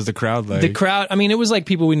over? What was the crowd like? The crowd, I mean, it was like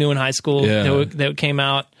people we knew in high school that came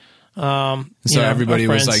out. So everybody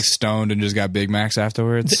was like stoned and just got Big Macs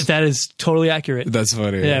afterwards. That is totally accurate. That's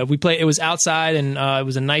funny. Yeah, we played. It was outside and it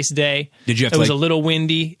was a nice day. Did you have? It was a little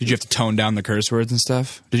windy. Did you have to tone down the curse words and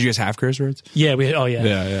stuff? Did you guys have curse words? Yeah, we had. Oh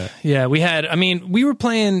yeah. Yeah. We had. I mean, we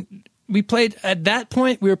played at that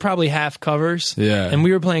point. We were probably half covers. Yeah, and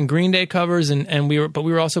we were playing Green Day covers, and we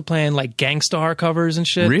were also playing like Gangstar covers and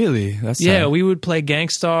shit. Really? That's tight. We would play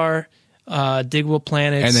Gangstar. Digwell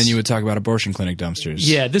Planets. And then you would talk about abortion clinic dumpsters.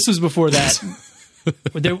 Yeah, this was before that.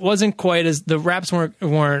 There wasn't quite as the raps weren't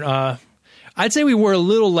I'd say we were a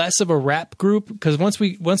little less of a rap group, because once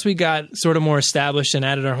we got sort of more established and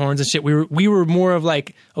added our horns and shit, we were more of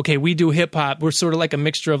like, okay, we do hip hop. We're sort of like a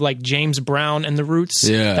mixture of like James Brown and the Roots.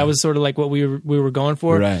 Yeah. That was sort of like what we were going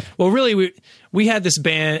for. Right. Well, really we had this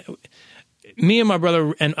band. Me and my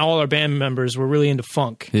brother and all our band members were really into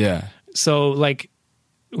funk. Yeah. So like,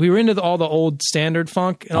 we were into all the old standard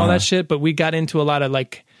funk and all that shit, but we got into a lot of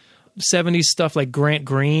like 70s stuff, like Grant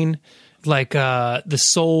Green, like the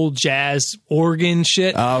soul jazz organ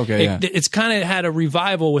shit. Oh, okay. It's kind of had a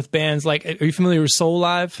revival with bands like, are you familiar with Soul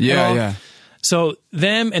Live? Yeah, yeah. So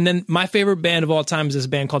them, and then my favorite band of all time is this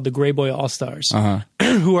band called the Grey Boy All Stars,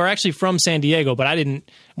 who are actually from San Diego, but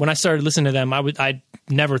when I started listening to them, I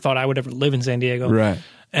never thought I would ever live in San Diego. Right.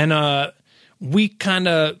 And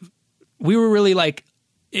we were really like,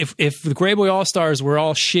 if the Grey Boy All Stars were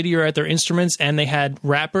all shittier at their instruments and they had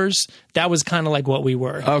rappers, that was kind of like what we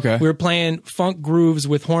were. Okay. We were playing funk grooves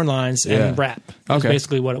with horn lines and rap. That's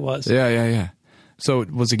basically what it was. Yeah. So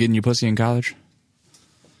was it getting you pussy in college?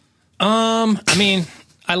 I mean,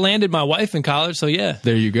 I landed my wife in college, so yeah.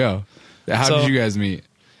 There you go. How did you guys meet?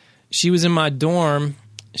 She was in my dorm.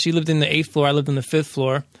 She lived in the 8th floor. I lived in the 5th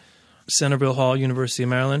floor. Centerville Hall, University of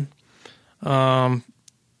Maryland.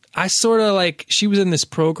 I sort of like, she was in this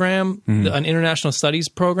program, an international studies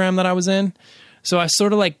program that I was in. So I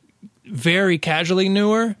sort of like very casually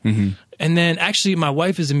knew her. And then actually my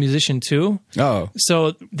wife is a musician too. Oh.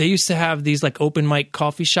 So they used to have these like open mic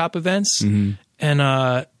coffee shop events. And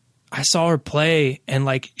I saw her play, and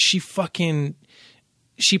like she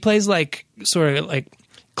plays like sort of like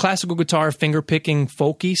classical guitar, finger picking,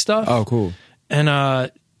 folky stuff. Oh, cool.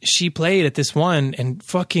 And she played at this one, and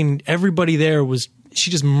fucking everybody there was she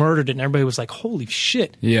just murdered it, and everybody was like, holy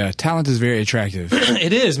shit. Yeah, talent is very attractive.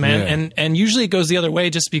 It is, man. Yeah. And usually it goes the other way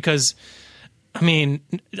just because, I mean,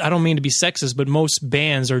 I don't mean to be sexist, but most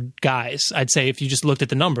bands are guys, I'd say, if you just looked at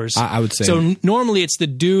the numbers. I would say. So normally it's the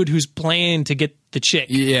dude who's playing to get the chick.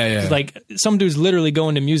 Yeah. Like some dudes literally go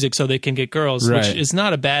into music so they can get girls, Right. which is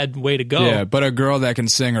not a bad way to go. Yeah, but a girl that can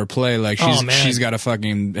sing or play, like Oh, man. she's got to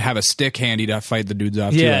fucking have a stick handy to fight the dudes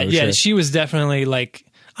off. too, Yeah, I would yeah. say. She was definitely like,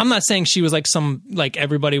 I'm not saying she was like some, like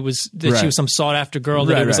everybody was, that Right. she was some sought after girl,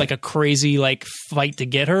 that Right, it was right. like a crazy like fight to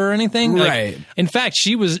get her or anything. Like, Right. in fact,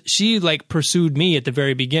 she like pursued me at the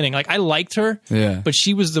very beginning. Like I liked her, Yeah. but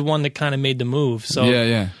she was the one that kind of made the move. So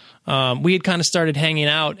Yeah. we had kind of started hanging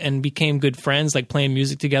out and became good friends, like playing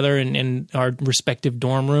music together in our respective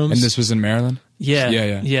dorm rooms. And this was in Maryland?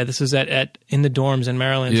 Yeah. This was at in the dorms in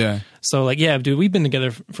Maryland. Yeah. So like, yeah, dude, we've been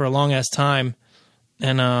together for a long ass time,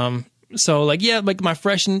 and so like, yeah, like my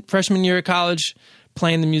freshman year of college,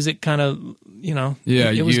 playing the music, kind of, you know,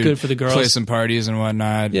 Yeah, it was you'd good for the girls. Play some parties and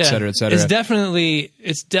whatnot, et cetera, et cetera. It's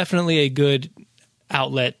definitely a good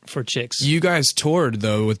outlet for chicks. You guys toured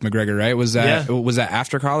though with McGregor, right? Was that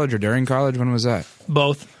after college or during college? When was that?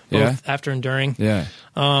 Both Yeah? after and during. Yeah.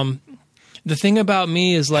 The thing about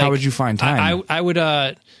me is like, How would you find time?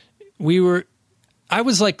 I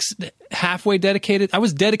was like halfway dedicated. I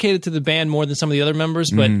was dedicated to the band more than some of the other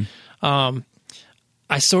members, but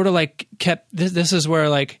I sort of like kept, this is where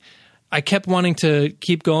like, I kept wanting to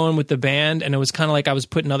keep going with the band, and it was kind of like I was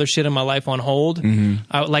putting other shit in my life on hold.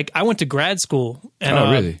 I went to grad school. And,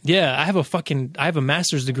 Oh, really? Yeah, I have a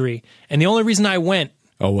master's degree. And the only reason I went,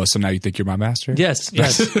 Oh, well, so now you think you're my master? yes,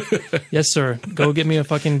 yes, sir. Go get me a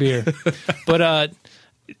fucking beer. But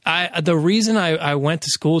the reason I went to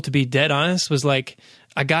school, to be dead honest, was like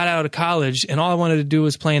I got out of college and all I wanted to do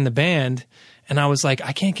was play in the band, and I was like,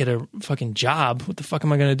 I can't get a fucking job. What the fuck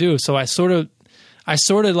am I going to do? So I sort of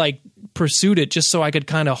like pursued it just so I could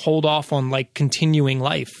kind of hold off on like continuing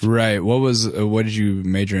life. Right. What did you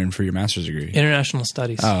major in for your master's degree? International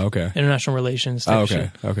studies. Oh, okay. International relations. Oh, type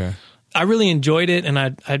okay. shit. Okay. I really enjoyed it,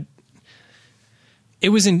 and it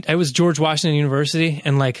was George Washington University,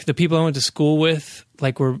 and like the people I went to school with,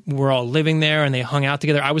 like we're all living there, and they hung out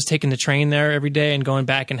together. I was taking the train there every day and going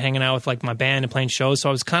back and hanging out with like my band and playing shows. So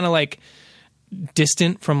I was kind of like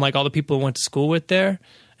distant from like all the people I went to school with there,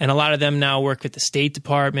 and a lot of them now work at the State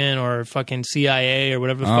Department or fucking CIA or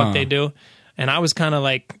whatever the fuck they do. And I was kind of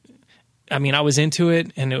like, I mean, I was into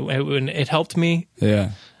it, and it helped me.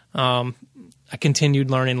 Yeah. I continued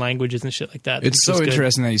learning languages and shit like that. It's so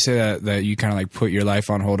interesting that you say that you kind of like put your life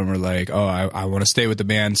on hold and were like, oh, I want to stay with the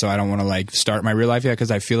band, so I don't want to like start my real life yet,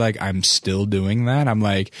 because I feel like I'm still doing that. I'm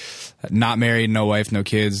like not married, no wife, no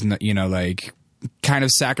kids, you know, like kind of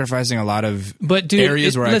sacrificing a lot of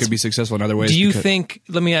areas where I could be successful in other ways. Do you think,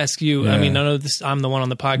 let me ask you, I mean, none of this, I'm the one on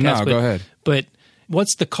the podcast. No, go ahead. But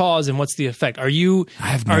what's the cause and what's the effect? Are you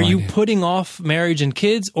idea. putting off marriage and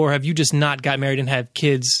kids, or have you just not got married and have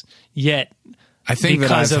kids yet? I think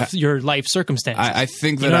because of your life circumstances. I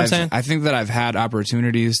think that you know what I'm saying? I think that I've had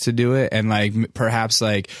opportunities to do it, and like perhaps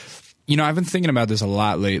like, you know, I've been thinking about this a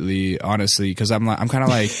lot lately, honestly, because I'm kind of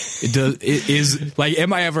like,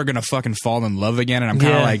 am I ever gonna fucking fall in love again? And I'm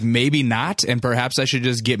kind of like, maybe not, and perhaps I should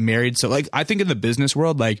just get married. So like, I think in the business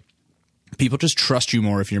world, like, people just trust you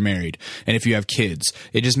more if you're married, and if you have kids,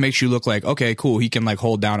 it just makes you look like, okay, cool, he can like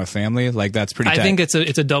hold down a family. Like that's pretty. I think it's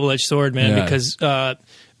a double-edged sword, man, because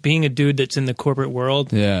being a dude that's in the corporate world,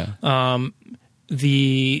 the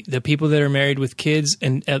people that are married with kids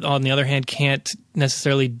and on the other hand can't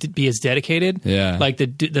necessarily be as dedicated. Yeah, like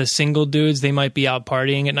the single dudes, they might be out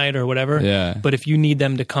partying at night or whatever. Yeah, but if you need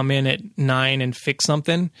them to come in at 9 and fix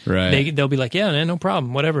something, right, they'll be like, yeah, man, no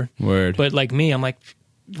problem, whatever. Word. But like me, I'm like,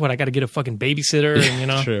 what, I got to get a fucking babysitter, and you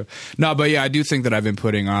know. True. No, but yeah, I do think that I've been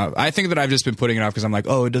putting off. I think that I've just been putting it off because I'm like,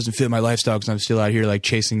 oh, it doesn't fit my lifestyle because I'm still out here like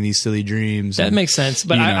chasing these silly dreams. That makes sense,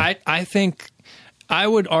 but I think I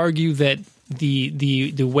would argue that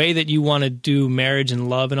the way that you want to do marriage and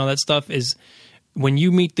love and all that stuff is when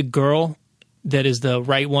you meet the girl that is the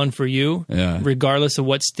right one for you, regardless of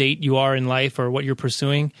what state you are in life or what you're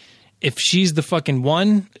pursuing. If she's the fucking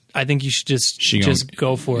one, I think you should just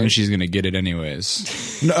go for it. And she's gonna get it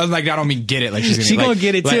anyways. No, like I don't mean get it. Like she's gonna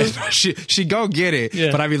get it too. She go get it. Yeah.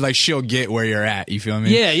 But I mean like she'll get where you're at. You feel me?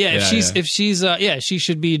 Yeah. If she's she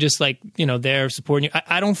should be just like, you know, there supporting you.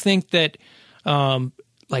 I don't think that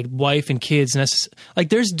like wife and kids like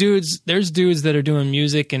there's dudes that are doing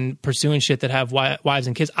music and pursuing shit that have wives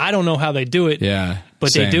and kids. I don't know how they do it. Yeah.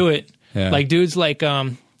 But same. they do it. Yeah. Like dudes like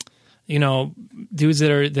you know, dudes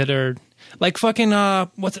that are like fucking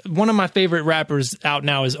what's one of my favorite rappers out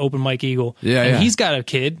now is Open Mike Eagle. Yeah, and he's got a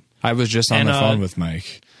kid. I was just on the phone with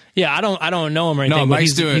Mike. Yeah, I don't know him or anything. No,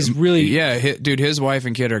 Mike's doing. He's really, dude. His wife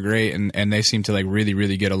and kid are great, and they seem to like really,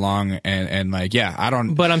 really get along. And like, yeah, I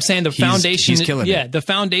don't. But I'm saying the foundation. He's killing it. The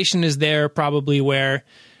foundation is there probably where.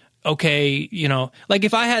 Okay, you know, like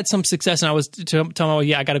if I had some success and I was telling her,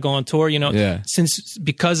 yeah, I got to go on tour, you know, since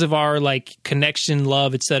because of our like connection,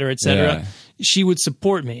 love, et cetera, she would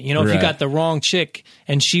support me. You know, if you got the wrong chick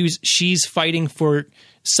and she's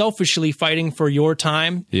selfishly fighting for your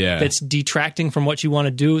time, that's detracting from what you want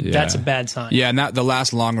to do, that's a bad sign. Yeah, and the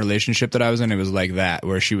last long relationship that I was in, it was like that,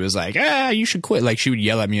 where she was like, you should quit. Like she would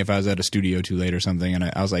yell at me if I was at a studio too late or something, and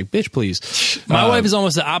I was like, bitch, please. My wife is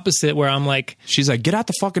almost the opposite, where I'm like, she's like, get out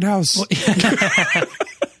the fucking house.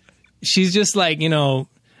 She's just like, you know,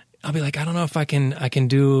 I'll be like, I don't know if I can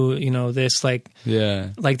do, you know, this, like,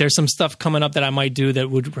 like there's some stuff coming up that I might do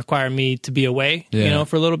that would require me to be away, you know,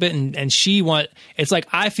 for a little bit. And it's like,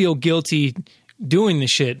 I feel guilty doing the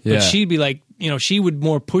shit, but she'd be like, you know, she would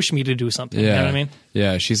more push me to do something. You know what I mean?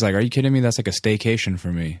 Yeah. She's like, are you kidding me? That's like a staycation for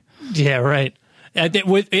me. Yeah. Right.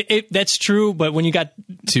 That's true, but when you got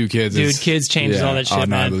 2 kids, dude, kids changes all that shit. Oh no,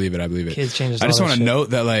 man. I believe it. Kids changes. I just want to shit. note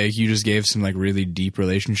that like you just gave some like really deep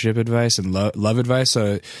relationship advice and love advice.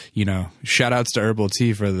 So you know, shout outs to Herbal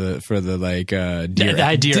Tea for the like dear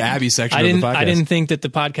Abby section of the podcast. I didn't think that the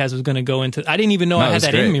podcast was going to go into. I didn't even know I had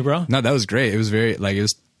that in me, bro. No, that was great. It was very like it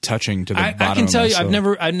was touching to the bottom. I can tell you, soul. I've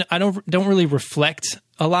never. I don't really reflect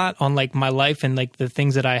a lot on like my life and like the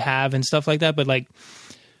things that I have and stuff like that. But like,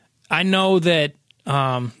 I know that.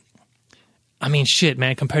 I mean, shit,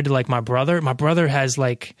 man, compared to like my brother has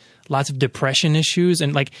like lots of depression issues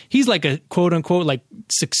and like he's like a quote unquote like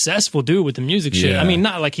successful dude with the music shit. I mean,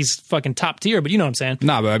 not like he's fucking top tier, but you know what I'm saying?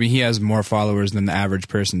 Nah, but I mean, he has more followers than the average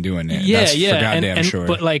person doing it. Yeah, That's yeah. for goddamn sure.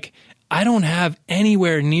 But like, I don't have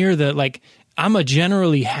anywhere near the, like, I'm a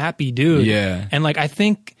generally happy dude. Yeah. And like, I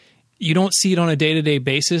think you don't see it on a day-to-day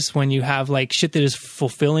basis when you have like shit that is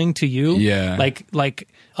fulfilling to you. Yeah. Like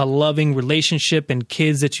a loving relationship and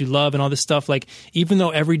kids that you love and all this stuff. Like, even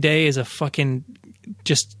though every day is a fucking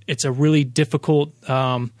it's a really difficult,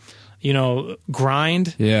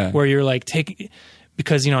 grind. Yeah. Where you're like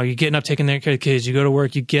because, you know, you're getting up, taking care of the kids, you go to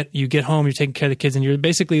work, you get home, you're taking care of the kids, and you're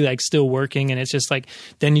basically like still working. And it's just like,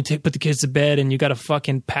 then you put the kids to bed and you got to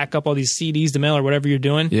fucking pack up all these CDs to mail or whatever you're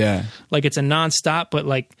doing. Yeah. Like, it's a nonstop, but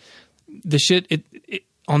like the shit it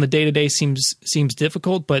on the day to day seems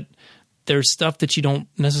difficult, but there's stuff that you don't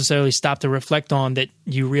necessarily stop to reflect on that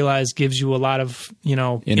you realize gives you a lot of, you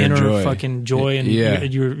know, inner joy. Fucking joy, and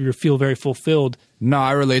you feel very fulfilled. No,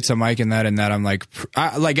 I relate to Mike in that I'm like,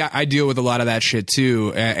 I deal with a lot of that shit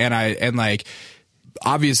too, and like,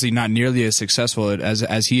 obviously not nearly as successful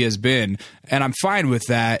as he has been, and I'm fine with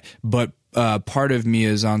that, but part of me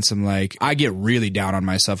is on some like, I get really down on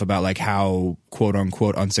myself about like how quote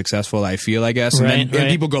unquote unsuccessful I feel, I guess. And then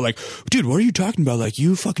people go like, dude, what are you talking about? Like,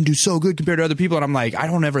 you fucking do so good compared to other people. And I'm like, I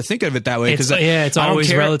don't ever think of it that way. It's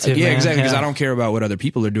always relative. Yeah, man. exactly. Because Yeah. I don't care about what other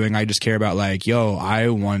people are doing. I just care about like, yo, I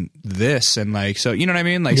want this. And like, so, you know what I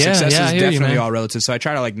mean? Like, success is definitely all relative. So I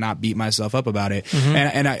try to like not beat myself up about it. Mm-hmm.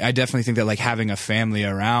 And I definitely think that like having a family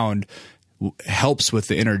around helps with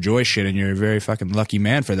the inner joy shit, and you're a very fucking lucky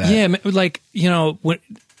man for that. Yeah, like, you know,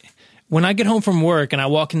 when I get home from work and I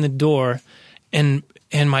walk in the door and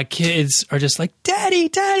my kids are just like, daddy,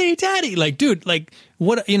 daddy, daddy, like, dude, like,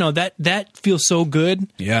 what, you know, that feels so good.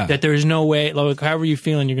 Yeah. That there's no way, like, however you're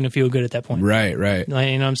feeling, you're gonna feel good at that point. Right. Like,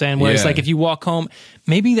 you know what I'm saying? Whereas like if you walk home,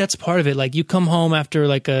 maybe that's part of it. Like, you come home after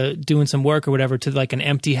like doing some work or whatever to like an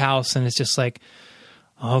empty house, and it's just like,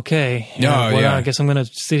 okay. I guess I'm going to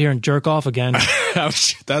sit here and jerk off again. That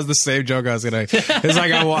was the same joke I was going to.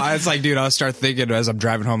 It's like, dude, I'll start thinking as I'm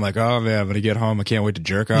driving home, like, oh man, I'm going to get home. I can't wait to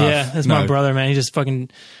jerk off. Yeah, that's my brother, man. He just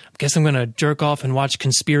fucking, I guess I'm going to jerk off and watch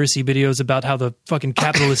conspiracy videos about how the fucking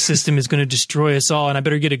capitalist system is going to destroy us all, and I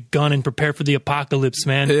better get a gun and prepare for the apocalypse,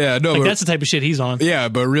 man. Yeah, no. Like, that's the type of shit he's on. Yeah,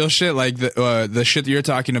 but real shit, like the shit that you're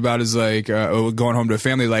talking about is like going home to a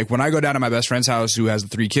family. Like, when I go down to my best friend's house who has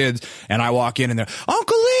 3 kids, and I walk in and they're,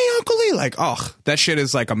 Uncle Lee, like, oh, that shit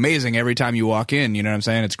is like amazing every time you walk in. You know what I'm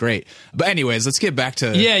saying? It's great. But anyways, let's get back to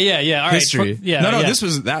All history. Right. No, this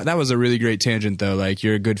was that was a really great tangent though. Like,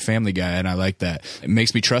 you're a good family guy, and I like that. It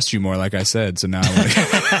makes me trust you more, like I said. So now I want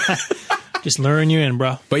to just luring you in,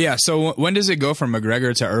 bro. But yeah, so when does it go from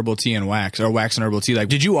McGregor to Herbal Tea and Wax, or Wax and Herbal Tea? Like,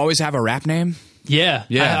 did you always have a rap name? Yeah.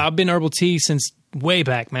 I've been Herbal Tea since way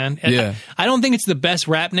back, man. Yeah. I don't think it's the best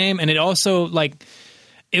rap name, and it also, like,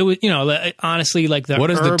 it was, you know, honestly, like, the what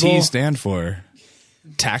does herbal, the T stand for?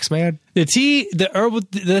 Taxman? The T, the herbal,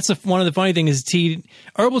 that's one of the funny things is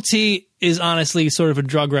Herbal Tea is honestly sort of a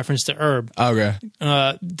drug reference to herb. Okay.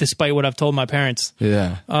 Despite what I've told my parents.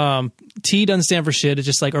 Yeah. T doesn't stand for shit. It's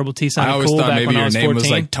just like herbal tea I sounded always cool thought back maybe when I your was name 14.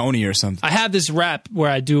 was like Tony or something. I have this rap where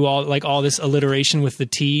I do all this alliteration with the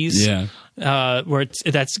T's. Yeah. Where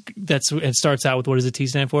it starts out with what does the T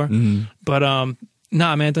stand for? Mm-hmm. But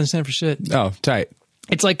nah, man, it doesn't stand for shit. Oh, tight.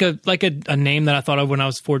 It's like a name that I thought of when I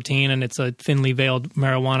was 14, and it's a thinly veiled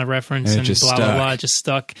marijuana reference, And it and just blah blah stuck. blah. It just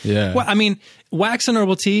stuck. Yeah. Well, I mean, wax and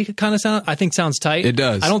herbal tea kind of sounds tight. It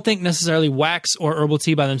does. I don't think necessarily wax or herbal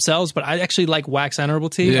tea by themselves, but I actually like wax and herbal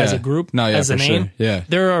tea Yeah. as a group. No, yeah, as a for name. sure. Yeah.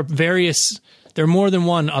 There are more than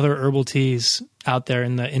one other herbal teas out there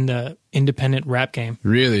in the independent rap game.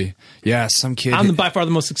 Really? Yeah. Some kid. I'm by far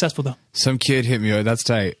the most successful though. Some kid hit me. That's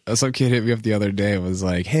tight. Some kid hit me up the other day and was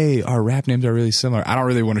like, "Hey, our rap names are really similar." I don't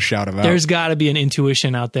really want to shout him out. There's got to be an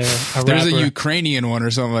intuition out there. There's rapper. a Ukrainian one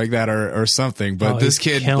or something like that, or something. But Oh, this he's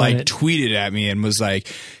kid killing like it. tweeted at me and was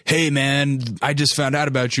like, "Hey man, I just found out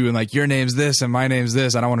about you, and like your name's this and my name's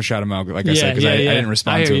this." I don't want to shout him out, like I said, because I didn't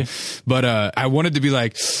respond I to hear him. But I wanted to be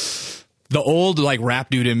like. The old like rap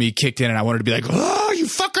dude in me kicked in, and I wanted to be like, "Oh, you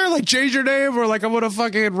fucker! Like change your name, or like I want to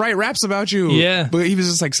fucking write raps about you." Yeah. But he was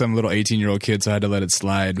just like some little 18-year-old kid, so I had to let it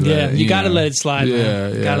slide. But, Yeah, you got to know. let it slide. Yeah,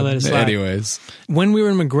 man. yeah. Gotta let it slide. Anyways, When we were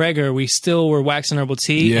in McGregor, we still were waxing herbal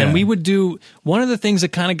tea, Yeah. and we would do one of the things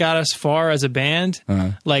that kind of got us far as a band.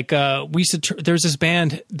 Like we used to. There's this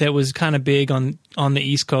band that was kind of big on the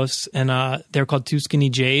East Coast, and they're called Two Skinny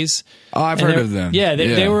Jays. oh, I've And heard they're- of them. Yeah,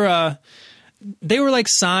 they were. They were like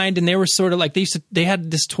signed, and they were sort of like they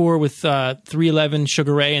had this tour with 311,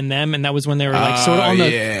 Sugar Ray, and them, and that was when they were like sort of on the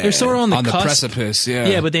they're sort of on the cusp. precipice. Yeah,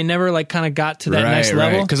 Yeah, but they never like kind of got to that next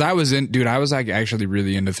level. Because I was I was like actually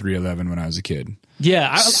really into 311 when I was a kid.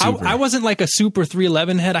 Yeah, Super. I wasn't like a super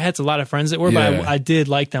 311 head. I had a lot of friends that were, Yeah. but I did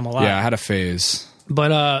like them a lot. Yeah, I had a phase.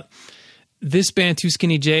 But this band, Two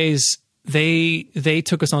Skinny Jays, they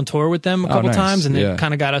took us on tour with them a couple nice. times, and Yeah. it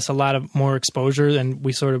kind of got us a lot of more exposure, and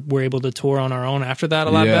we sort of were able to tour on our own after that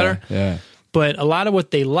a lot better. Yeah. But a lot of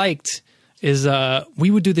what they liked is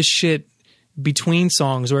we would do this shit between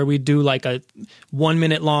songs where we'd do like a 1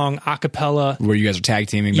 minute long a cappella. Where you guys are tag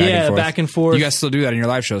teaming back and forth. back and forth. You guys still do that in your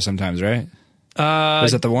live shows sometimes, right?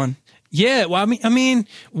 Is that the one? Yeah, well, I mean,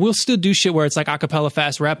 we'll still do shit where it's like a cappella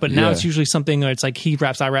fast rap, but now Yeah. it's usually something where it's like he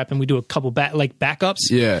raps, I rap, and we do a couple backups.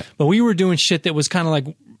 Yeah. But we were doing shit that was kind of like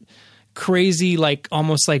crazy, like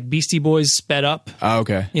almost like Beastie Boys sped up. Oh,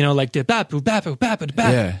 okay. You know, like the bap bap bap bap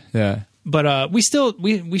bap. Yeah, yeah. But we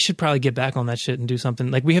should probably get back on that shit and do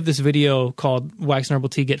something. Like we have this video called Wax and Herbal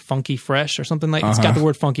Tea Get Funky Fresh or something like. It's got the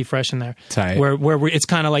word funky fresh in there. Tight. Where it's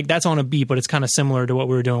kind of like that's on a beat, but it's kind of similar to what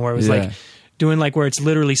we were doing, where it was Yeah. like doing like where it's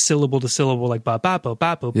literally syllable to syllable, like ba ba ba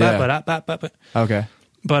ba ba Yeah. ba ba ba ba. Okay.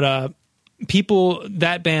 But people,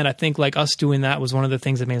 that band, I think like us doing that was one of the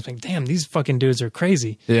things that made us think, damn, these fucking dudes are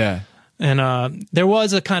crazy. Yeah. And there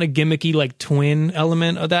was a kind of gimmicky like twin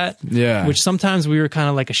element of that. Yeah. Which sometimes we were kind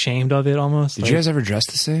of like ashamed of it almost. Did Like, you guys ever dress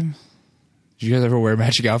the same? Did you guys ever wear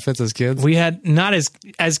matching outfits as kids? we had not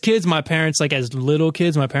as kids, my parents, like as little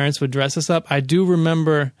kids, my parents would dress us up. I do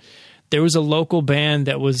remember there was a local band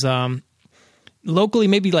that was locally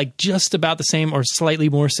maybe like just about the same or slightly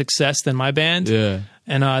more success than my band. Yeah.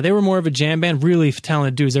 And they were more of a jam band, really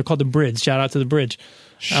talented dudes. They're called The Bridge. Shout out to The Bridge.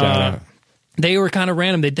 Shout out. They were kind of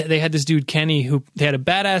random. They had this dude, Kenny, who they had a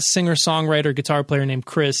badass singer, songwriter, guitar player named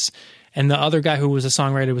Chris. And the other guy who was a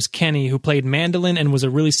songwriter was Kenny, who played mandolin and was a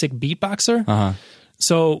really sick beatboxer. Uh-huh.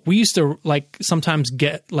 So we used to like sometimes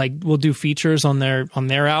get like we'll do features on their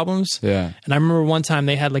albums. Yeah. And I remember one time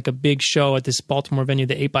they had like a big show at this Baltimore venue,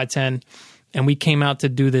 the 8x10, and we came out to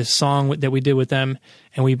do this song that we did with them,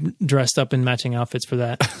 and we dressed up in matching outfits for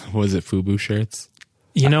that. Was it FUBU shirts?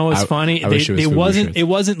 You know, it's funny. I wish it was FUBU shirts. It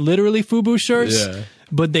wasn't literally FUBU shirts, Yeah.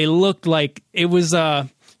 but they looked like it was.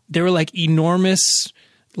 They were like enormous,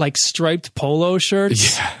 like striped polo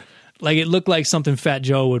shirts. Yeah. Like it looked like something Fat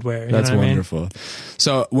Joe would wear. You That's know what I mean? wonderful.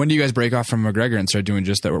 So when do you guys break off from McGregor and start doing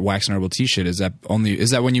just that wax and herbal tea shit? Is that when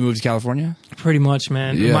you moved to California? Pretty much,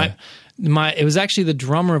 man. Yeah. It was actually the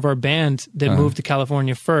drummer of our band that moved to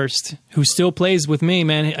California first, who still plays with me,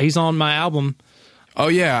 man. He's on my album. Oh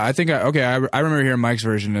yeah, I think I remember hearing Mike's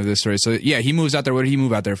version of this story. So yeah, he moves out there. What did he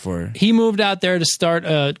move out there for? He moved out there to start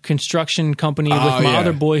a construction company with my yeah.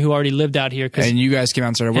 other boy who already lived out here. And you guys came out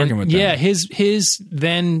and started working with them. Yeah, his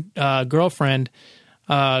then girlfriend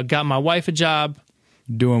got my wife a job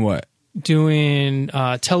Doing what? doing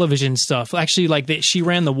television stuff. Actually, like she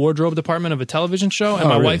ran the wardrobe department of a television show, and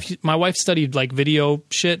my wife studied like video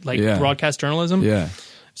shit, like Yeah. broadcast journalism. Yeah.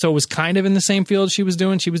 So it was kind of in the same field she was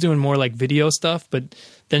doing. She was doing more like video stuff, but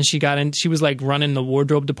then she was like running the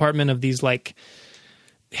wardrobe department of these like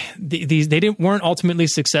they weren't ultimately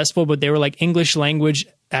successful, but they were like English language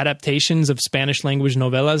adaptations of Spanish language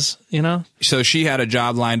novellas, you know? So she had a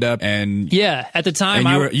job lined up, and yeah, at the time,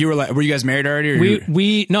 and you were like, were you guys married already?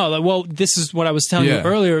 Or well, this is what I was telling you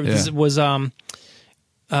earlier. This was I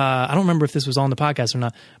don't remember if this was on the podcast or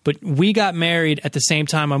not, but we got married at the same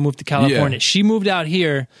time I moved to California. She moved out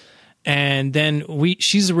here, and then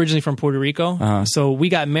she's originally from Puerto Rico, so we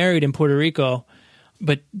got married in Puerto Rico.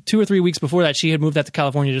 But 2 or 3 weeks before that, she had moved out to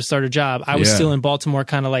California to start her job. I was still in Baltimore,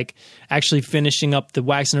 kind of like actually finishing up the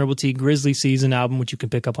Wax and Herbal Tea Grizzly Season album, which you can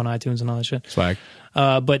pick up on iTunes and all that shit. Swag.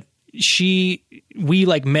 But we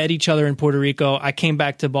like met each other in Puerto Rico. I came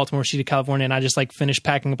back to Baltimore, she to California, and I just like finished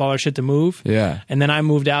packing up all our shit to move. Yeah. And then I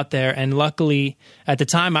moved out there, and luckily at the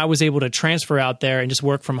time I was able to transfer out there and just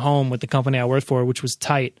work from home with the company I worked for, which was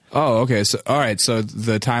tight. Oh, okay. So, all right. So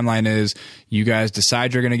the timeline is you guys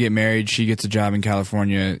decide you're going to get married. She gets a job in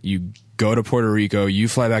California. You go to Puerto Rico. You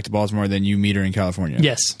fly back to Baltimore. Then you meet her in California.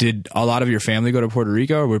 Yes. Did a lot of your family go to Puerto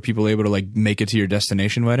Rico, or were people able to like make it to your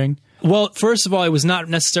destination wedding? Well, first of all, it was not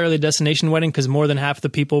necessarily a destination wedding because more than half of the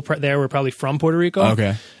people there were probably from Puerto Rico.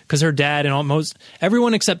 Okay. Because her dad and almost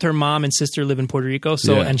everyone except her mom and sister live in Puerto Rico.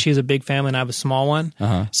 So, and she has a big family and I have a small one.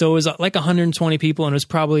 So it was like 120 people, and it was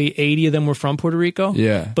probably 80 of them were from Puerto Rico.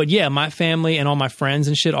 Yeah. But yeah, my family and all my friends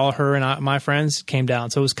and shit, all her and my friends came down.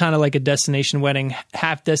 So it was kind of like a destination wedding,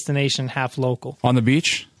 half destination, half local. On the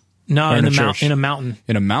beach? No, Or in a a church? in a mountain.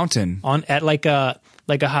 In a mountain. At like a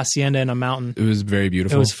hacienda in a mountain. It was very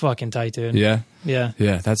beautiful. It was fucking tight, dude. Yeah. Yeah.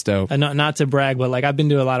 Yeah, that's dope. Not to brag, but like I've been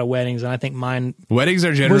to a lot of weddings, and I think mine Weddings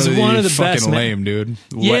are generally was one of the fucking best, man. lame, dude.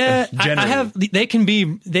 Yeah, I Generally. have. They can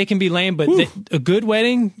be lame, but a good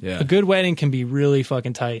wedding, Yeah. a good wedding can be really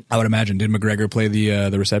fucking tight. I would imagine. Did McGregor play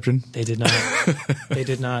the reception? They did not. They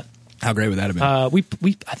did not. How great would that have been?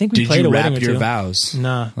 I think we Did played you a rap wedding or your two. vows?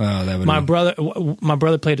 Nah. Oh, that would. My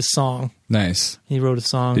brother played a song. Nice. He wrote a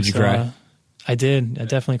song. Did you cry? I did. I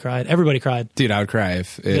definitely cried. Everybody cried. Dude, I would cry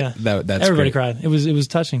if that's everybody great. cried. It was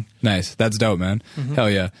touching. Nice. That's dope, man. Hell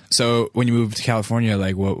yeah. So when you moved to California,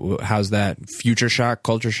 like, how's that? Future shock,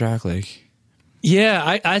 culture shock, like.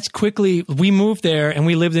 Yeah, we moved there and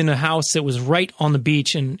we lived in a house that was right on the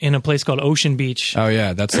beach in a place called Ocean Beach. Oh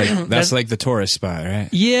yeah, that's like that's like the tourist spot, right?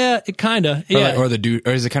 Yeah, it kind of. Yeah. Or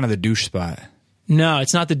is it kind of the douche spot? No,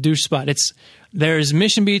 it's not the douche spot. There's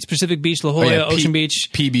Mission Beach, Pacific Beach, La Jolla, Ocean Beach.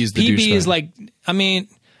 PB is the douche spot. PB is like, I mean,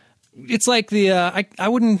 it's like the I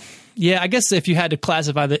wouldn't. Yeah, I guess if you had to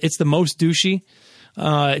classify it's the most douchey.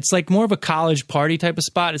 It's like more of a college party type of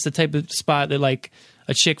spot. It's the type of spot that like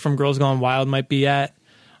a chick from Girls Gone Wild might be at.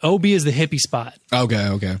 OB is the hippie spot.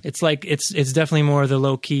 Okay. It's like it's definitely more of the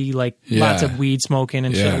low key, like lots of weed smoking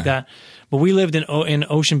and shit like that. But we lived in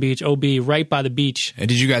Ocean Beach, OB, right by the beach. And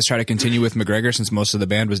did you guys try to continue with McGregor since most of the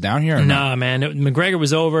band was down here? Or nah, man. McGregor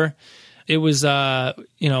was over. It was,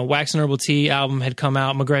 Wax and Herbal Tea album had come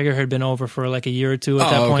out. McGregor had been over for like a year or two at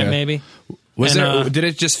that point, maybe. Did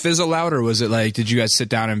it just fizzle out, or was it like, did you guys sit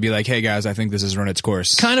down and be like, hey guys, I think this has run its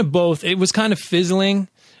course? Kind of both. It was kind of fizzling.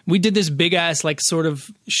 We did this big ass like sort of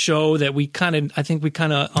show that I think we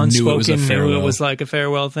kind of unspoken knew it was like a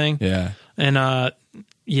farewell thing. Yeah. And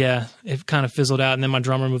it kind of fizzled out. And then my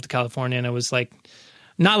drummer moved to California, and it was like,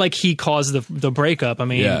 not like he caused the breakup. I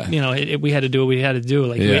mean, we had to do what we had to do.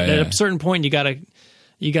 Like at a certain point, you kind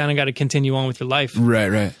of got to continue on with your life.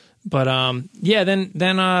 Right. But then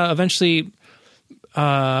eventually,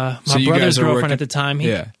 my brother's girlfriend at the time,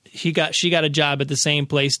 she got a job at the same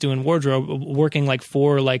place doing wardrobe, working like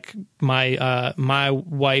for like my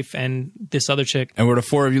wife and this other chick. And were the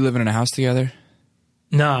four of you living in a house together?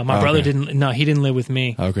 No, my brother didn't. No, he didn't live with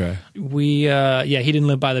me. Okay. He didn't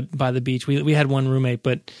live by the beach. We had one roommate,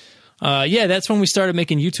 but that's when we started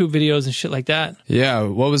making YouTube videos and shit like that. Yeah.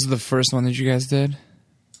 What was the first one that you guys did?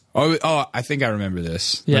 Oh, I think I remember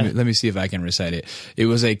this. Yeah. Let me see if I can recite it. It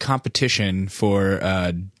was a competition for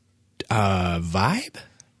Vibe?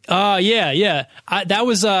 Yeah. That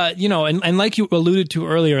was, and like you alluded to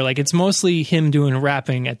earlier, like it's mostly him doing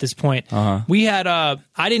rapping at this point. We had,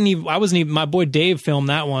 my boy Dave filmed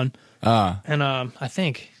that one. And I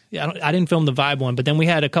think, I didn't film the Vibe one, but then we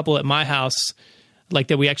had a couple at my house, like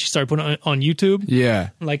that we actually started putting on YouTube. Yeah.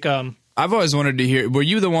 Like, I've always wanted to hear. Were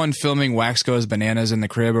you the one filming Wax Goes Bananas in the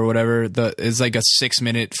crib or whatever? It's like a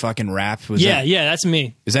 6-minute fucking rap. That's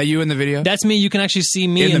me. Is that you in the video? That's me. You can actually see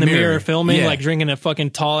me in the mirror filming, like drinking a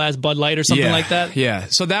fucking tall ass Bud Light or something like that. Yeah.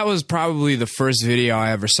 So that was probably the first video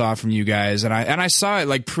I ever saw from you guys, and I saw it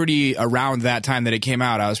like pretty around that time that it came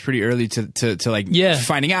out. I was pretty early to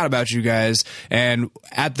finding out about you guys, and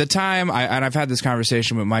at the time, I've had this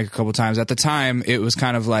conversation with Mike a couple times. At the time, it was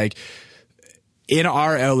kind of like, in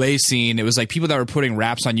our LA scene, it was like people that were putting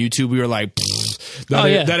raps on YouTube. We were like,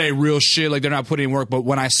 that ain't real shit. Like they're not putting in work. But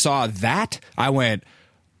when I saw that, I went,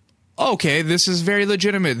 okay, this is very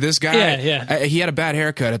legitimate. This guy, he had a bad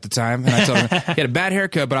haircut at the time, and I told him he had a bad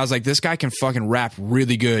haircut, but I was like, this guy can fucking rap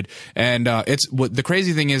really good. And it's what the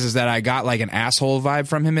crazy thing is that I got like an asshole vibe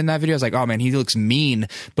from him in that video. I was like, oh man, he looks mean,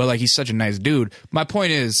 but like he's such a nice dude. My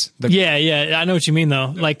point is, I know what you mean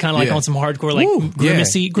though. Like kind of like on some hardcore, like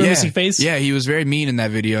grimacy face. Yeah, he was very mean in that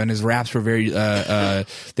video, and his raps were very, they're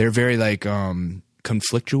very like combative.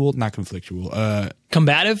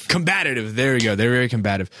 There we go. They're very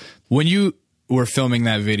combative. When you were filming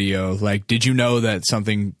that video, like, did you know that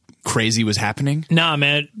something crazy was happening? Nah,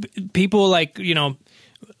 man. People like, you know,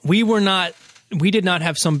 we did not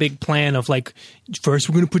have some big plan of like, first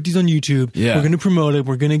we're going to put these on YouTube. Yeah. We're going to promote it.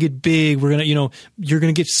 We're going to get big. We're going to, you know, you're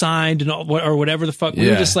going to get signed and or whatever the fuck. We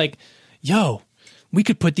were just like, yo, we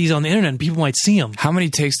could put these on the internet and people might see them. How many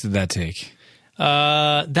takes did that take?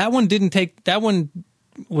 That one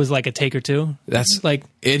was like a take or two. That's like,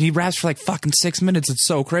 and he raps for like fucking 6 minutes. It's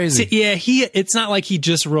so crazy. Yeah, it's not like he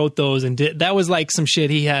just wrote those and did. That was like some shit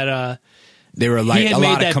he had. They were like a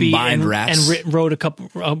lot of combined raps, and wrote a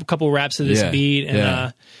couple raps to this beat,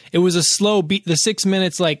 and it was a slow beat. The 6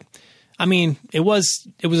 minutes, like, I mean, it was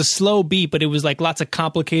a slow beat, but it was like lots of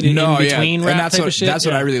complicated in between rap type of shit. That's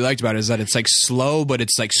what I really liked about it, is that it's like slow, but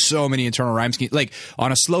it's like so many internal rhyme schemes. Like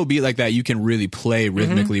on a slow beat like that, you can really play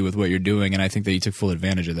rhythmically with what you're doing, and I think that you took full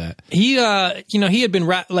advantage of that. He, he had been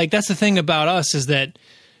like, that's the thing about us, is that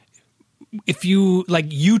if you like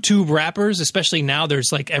YouTube rappers, especially now,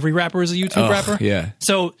 there's like every rapper is a YouTube rapper. Yeah.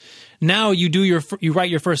 So now you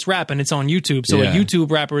write your first rap and it's on YouTube. So a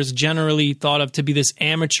YouTube rapper is generally thought of to be this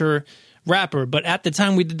amateur rapper. But at the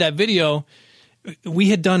time we did that video, we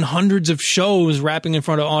had done hundreds of shows rapping in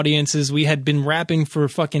front of audiences. We had been rapping for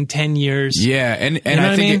fucking 10 years. Yeah, and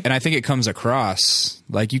I think it comes across.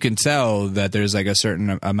 Like you can tell that there's like a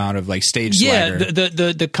certain amount of like stage swagger. Yeah,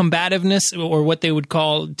 the combativeness, or what they would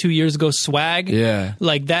call 2 years ago swag. Yeah.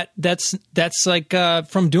 Like that's like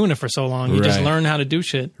from doing it for so long. You just learn how to do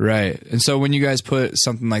shit. Right. And so when you guys put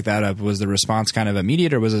something like that up, was the response kind of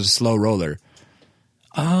immediate, or was it a slow roller?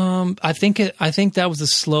 I think that was a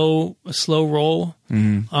slow roll.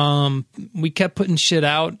 We kept putting shit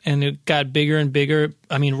out, and it got bigger and bigger.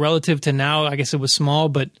 I mean, relative to now, I guess it was small,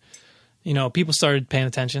 but you know, people started paying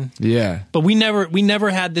attention. Yeah. But we never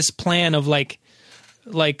had this plan of like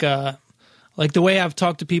the way I've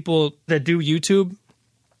talked to people that do YouTube,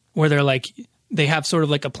 where they're like, they have sort of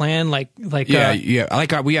like a plan, like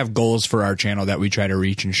we have goals for our channel that we try to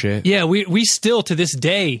reach and shit. Yeah, we still to this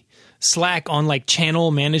day slack on like channel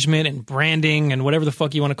management and branding and whatever the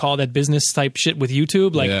fuck you want to call that business type shit with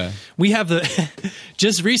YouTube. Like we have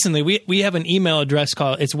just recently we have an email address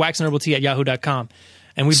called, it's waxandherbaltea@yahoo.com,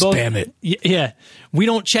 and we both spam it. Yeah, we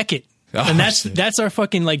don't check it, and that's our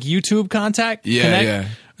fucking like YouTube contact. Yeah.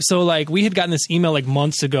 So like we had gotten this email like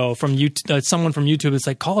months ago from someone from YouTube. It's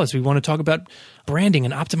like, call us. We want to talk about branding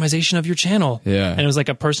and optimization of your channel. Yeah. And it was like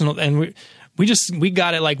a personal, and we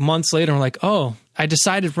got it like months later. And we're like, oh, I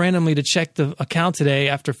decided randomly to check the account today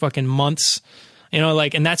after fucking months. You know,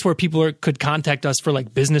 like, and that's where people could contact us for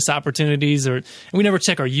like business opportunities, and we never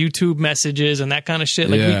check our YouTube messages and that kind of shit.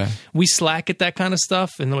 Like we slack at that kind of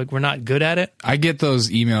stuff, and like we're not good at it. I get those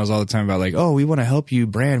emails all the time about like, oh, we want to help you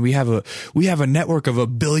brand. We have a network of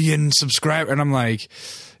 1 billion subscribers, and I'm like,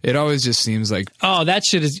 it always just seems like, oh, that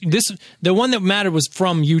shit is the one that mattered was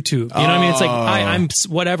from YouTube. You know what I mean? It's like I'm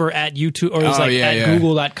whatever at YouTube, or it was at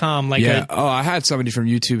google.com. Like I had somebody from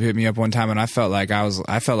YouTube hit me up one time, and I felt like I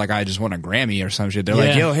just won a Grammy or some shit. They're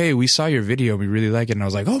like, yo, hey, we saw your video, we really like it, and I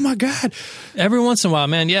was like, oh my god. Every once in a while,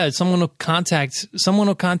 man, someone will contact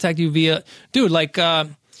you via, dude, like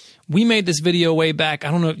we made this video way back. I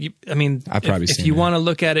don't know. If you want to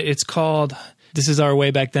look at it, it's called, this is our way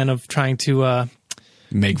back then of trying to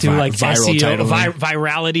do like viral SEO,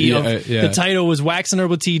 virality. The title was Wax and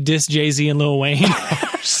Herbal Tea diss Jay-Z and Lil Wayne.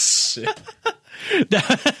 Shit.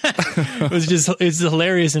 It's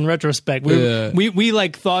hilarious in retrospect. We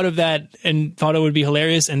like thought of that and thought it would be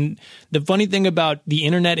hilarious. And the funny thing about the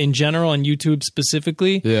internet in general and YouTube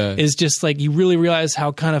specifically is just like you really realize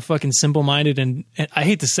how kind of fucking simple-minded, and I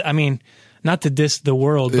hate to say, I mean, not to diss the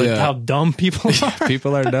world, but how dumb people are.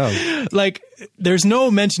 People are dumb. Like, there's no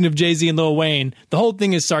mention of Jay-Z and Lil Wayne. The whole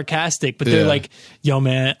thing is sarcastic, but they're like, yo,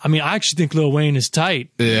 man, I mean, I actually think Lil Wayne is tight.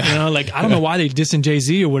 Yeah. You know, like, I don't know why they dissing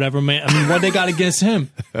Jay-Z or whatever, man. I mean, what they got against him?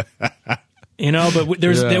 You know, but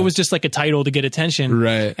there was just like a title to get attention.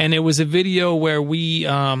 Right. And it was a video where we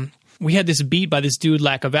we had this beat by this dude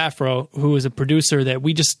Lack of Afro, who was a producer that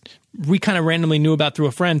we kind of randomly knew about through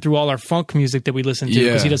a friend through all our funk music that we listened to,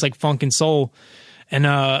 because he does like funk and soul.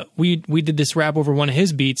 And we did this rap over one of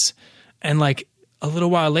his beats, and like a little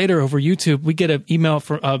while later over YouTube, we get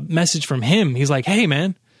a message from him. He's like, "Hey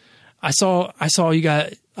man, I saw you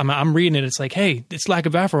got." I'm reading it. It's like, "Hey, it's Lack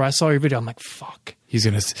of Afro. I saw your video." I'm like, "Fuck." He's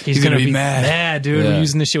gonna be mad. Mad, dude. We're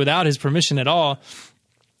using this shit without his permission at all.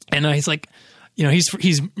 And he's like, you know,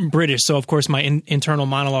 he's British, so of course my internal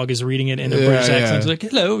monologue is reading it in a British accent. He's like,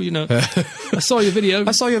 "Hello, you know, I saw your video.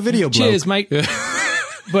 I saw your video. Cheers, Mike."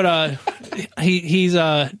 But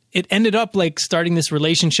it ended up like starting this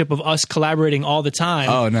relationship of us collaborating all the time.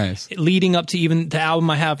 Oh, nice. Leading up to even the album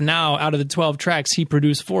I have now, out of the 12 tracks, he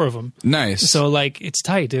produced 4 of them. Nice. So like, it's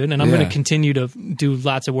tight, dude. And I'm going to continue to do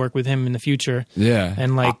lots of work with him in the future. Yeah.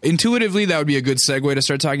 And like, intuitively, that would be a good segue to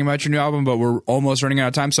start talking about your new album, but we're almost running out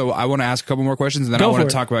of time. So I want to ask a couple more questions, and then I want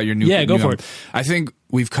to talk about your new album. For it. I think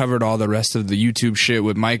we've covered all the rest of the YouTube shit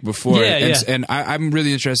with Mike before. And I'm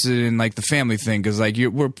really interested in like the family thing, because like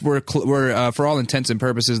we're for all intents and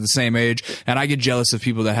purposes the same age, and I get jealous of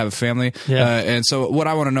people that have a family. And so what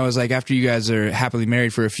I want to know is, like, after you guys are happily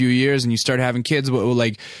married for a few years and you start having kids,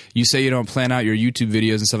 like you say you don't plan out your YouTube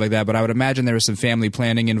videos and stuff like that, but I would imagine there was some family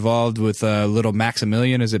planning involved with little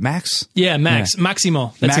Maximilian. Is it Max? Yeah, Max. Yeah.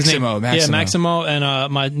 Maximo. That's his name. Maximo. Yeah, Maximo.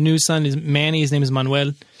 And my new son is Manny. His name is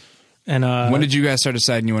Manuel. And when did you guys start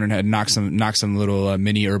deciding you wanted to knock some little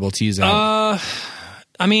mini herbal teas out?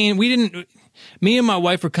 I mean, we didn't. Me and my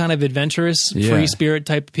wife were kind of adventurous, free spirit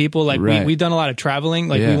type of people. Like we've done a lot of traveling.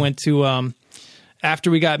 Like we went to after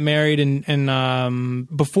we got married and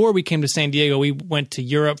before we came to San Diego, we went to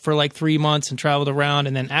Europe for like 3 months and traveled around.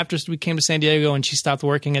 And then after we came to San Diego and she stopped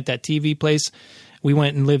working at that TV place, we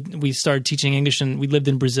went and we started teaching English, and we lived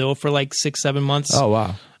in Brazil for like 6-7 months. Oh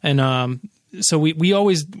wow! And so we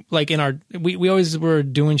always like we always were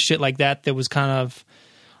doing shit like that was kind of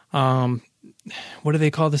what do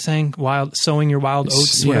they call the saying? Sowing your wild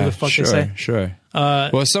oats, whatever the fuck they say. Sure.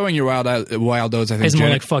 Well, sowing your wild oats, I think, is more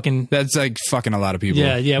like fucking. That's like fucking a lot of people.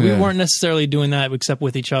 Yeah. We weren't necessarily doing that except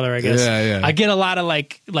with each other, I guess. Yeah. I get a lot of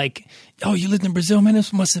like, oh, you lived in Brazil, man.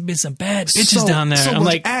 This must have been some bad bitches down there. So I'm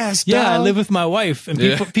like, ass, yeah, dog. I live with my wife, and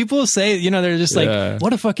people say, you know, they're just like,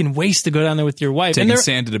 what a fucking waste to go down there with your wife. Taking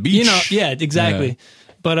sand to the beach. You know, yeah, exactly. Yeah.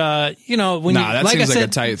 But you know, when that like seems I said, like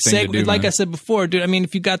a tight thing to do, like man. I said before, dude. I mean,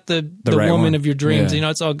 if you got the right woman one. of your dreams, you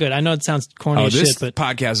know, it's all good. I know it sounds corny as shit, but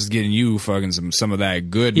podcast is getting you fucking some of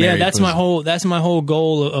that good. Yeah, that's my whole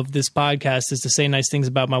goal of this podcast, is to say nice things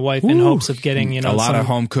about my wife in hopes of getting, you know, a lot of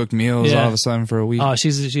home cooked meals all of a sudden for a week. Oh,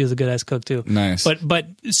 she's a good ass cook too. Nice. But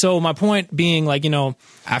so my point being, like, you know,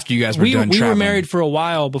 after you guys were done, we traveling. were married for a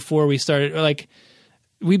while before we started, like.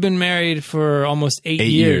 We've been married for almost 8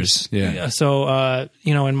 years. Yeah. So,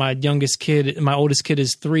 you know, and my oldest kid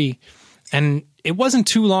is 3. And it wasn't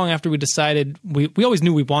too long after we decided, we always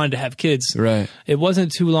knew we wanted to have kids. Right. It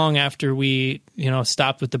wasn't too long after we, you know,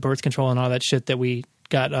 stopped with the birth control and all that shit that we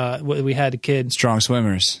got, we had a kid. Strong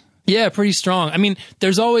swimmers. Yeah, pretty strong. I mean,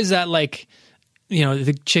 there's always that, like, you know,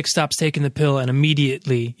 the chick stops taking the pill and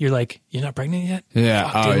immediately you're like, you're not pregnant yet?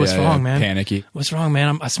 Yeah. Fuck, dude, what's wrong, man? Panicky. What's wrong,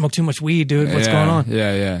 man? I smoke too much weed, dude. What's going on?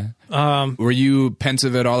 Yeah. Were you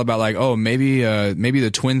pensive at all about, like, oh, maybe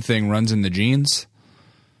the twin thing runs in the genes?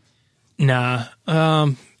 Nah.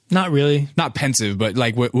 Not really. Not pensive, but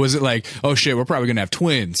like, was it like, oh shit, we're probably gonna have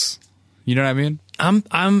twins? You know what I mean?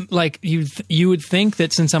 I'm like, you would think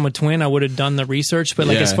that since I'm a twin, I would have done the research, but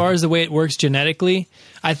like as far as the way it works genetically,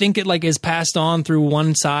 I think it like is passed on through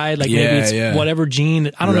one side, like maybe it's whatever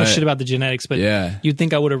gene. I don't know shit about the genetics, but you'd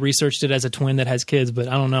think I would have researched it as a twin that has kids, but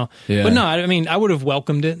I don't know. Yeah. But no, I mean, I would have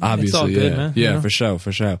welcomed it. Obviously, it's all good, man. Yeah, you know?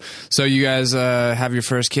 for sure. So you guys have your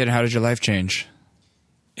first kid. How did your life change?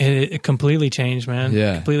 It completely changed, man.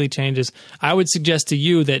 Yeah. Completely changes. I would suggest to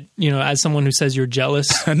you that, you know, as someone who says you're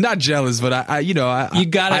jealous. Not jealous, but I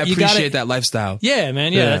appreciate that lifestyle. Yeah,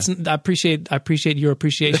 man. Yeah. I appreciate your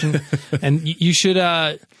appreciation. And you should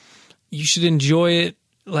enjoy it.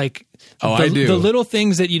 Like, I do. The little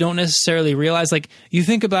things that you don't necessarily realize. Like, you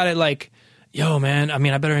think about it like, yo, man, I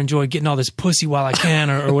mean, I better enjoy getting all this pussy while I can,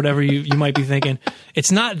 or whatever you might be thinking.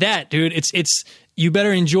 It's not that, dude. It's you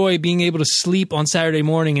better enjoy being able to sleep on Saturday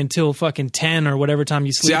morning until fucking 10 or whatever time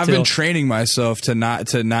you sleep. See, I've been training myself to not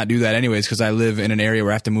do that anyways, because I live in an area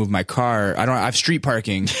where I have to move my car. I have street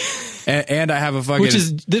parking. And I have a fucking... Which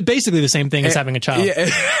is basically the same thing as having a child. Yeah,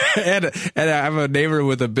 and I have a neighbor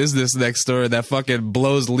with a business next door that fucking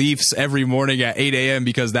blows leaves every morning at 8 a.m.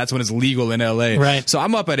 because that's when it's legal in L.A. Right. So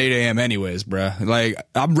I'm up at 8 a.m. anyways, bruh. Like,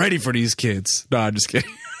 I'm ready for these kids. No, I'm just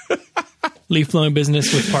kidding. leaf blowing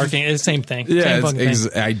business with parking. It's the same thing. Yeah, same it's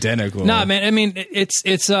thing. identical. Nah, man. I mean, it's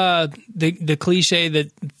the cliche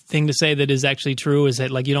thing to say that is actually true is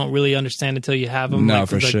that like you don't really understand until you have them. No, like,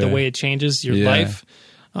 for like sure. the way it changes your Yeah. life.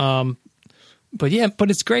 But yeah,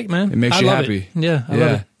 but it's great, man. It makes I you love happy. It. Yeah, I Yeah.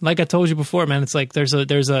 love it. Like I told you before, man. It's like there's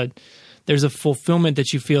a fulfillment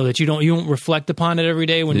that you feel that you don't reflect upon it every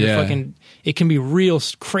day when Yeah. you're fucking. It can be real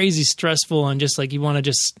crazy stressful and just like you want to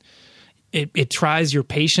just. It tries your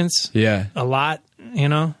patience. Yeah. A lot, you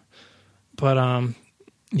know. But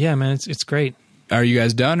yeah, man, it's great. Are you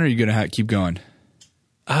guys done, or are you gonna keep going?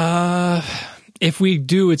 If we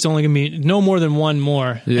do, it's only gonna be no more than one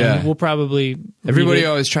more. Yeah. And we'll probably. Everybody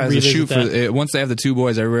always tries to revisit shoot that. for once they have the two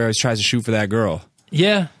boys. Everybody always tries to shoot for that girl.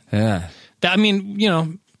 Yeah. Yeah. I mean, you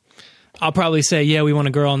know, I'll probably say, yeah, we want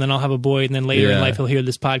a girl, and then I'll have a boy, and then later in Yeah. life he'll hear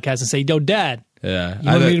this podcast and say, yo, Dad, Yeah. you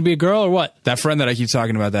want me to be a girl or what? That friend that I keep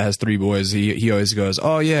talking about that has 3 boys, he always goes,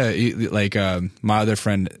 oh yeah, my other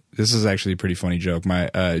friend, this is actually a pretty funny joke. My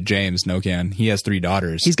James Nocan, he has 3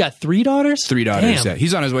 daughters. He's got 3 daughters? 3 daughters. Damn. Yeah,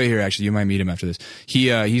 he's on his way here. Actually, you might meet him after this.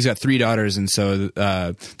 He's got 3 daughters, and so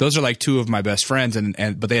those are like 2 of my best friends,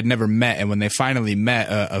 but they had never met. And when they finally met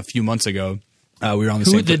a few months ago, we were on the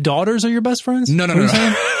same. The daughters are your best friends? No.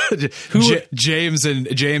 Who- James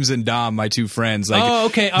and Dom, my 2 friends. Like, Oh,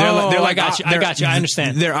 okay. I got you. I got you. I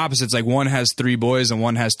understand. They're opposites. Like one has 3 boys and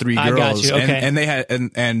one has 3 girls. I got you. Okay. And they had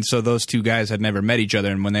and so those 2 guys had never met each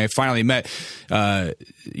other. And when they finally met,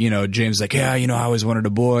 James like, yeah, I always wanted a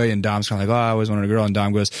boy, and Dom's kind of like, oh, I always wanted a girl. And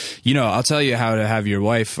Dom goes, I'll tell you how to have your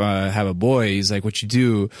wife have a boy. He's like, what you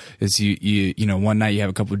do is you one night you have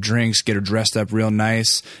a couple of drinks, get her dressed up real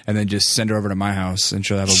nice, and then just send her over to my house and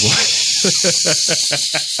she'll have a boy. I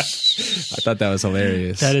thought that was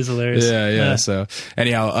hilarious. That is hilarious. Yeah. So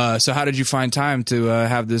anyhow, so how did you find time to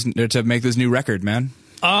to make this new record, man?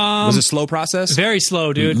 Was it a slow process? Very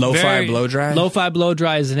slow, dude. Lo-Fi Blow Dry? Lo-Fi Blow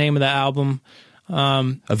Dry is the name of the album.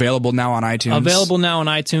 Available now on iTunes. Available now on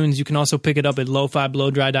iTunes. You can also pick it up at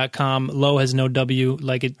lofiblowdry.com. Low has no W.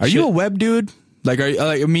 Like it. Are you a web dude? Like, are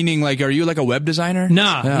you like a web designer?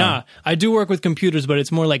 Nah. I do work with computers, but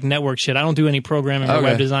it's more like network shit. I don't do any programming or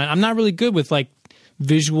web design. I'm not really good with like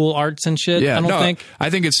visual arts and shit. Yeah, I don't think. I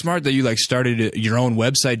think it's smart that you like started your own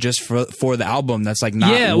website just for the album. That's like not.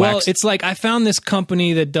 Yeah, waxed. well, it's like I found this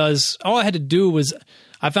company that does. All I had to do was.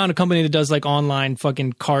 I found a company that does like online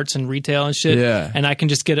fucking carts and retail and shit. Yeah. And I can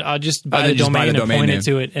just I'll just buy the just buy domain the and domain point name. it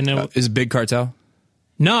to it. And Is Big Cartel?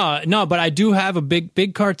 No, but I do have a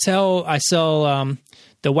big cartel. I sell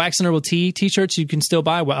the Wax and Herbal Tea t-shirts. You can still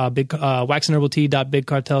buy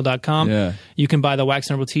waxandherbaltea.bigcartel.com. Yeah. You can buy the Wax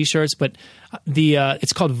and Herbal t-shirts, but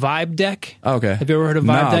it's called Vibe Deck. Oh, okay. Have you ever heard of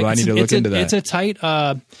No, Vibe Deck? but I need to look into that. It's a tight.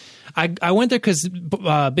 I went there because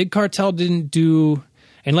Big Cartel didn't do.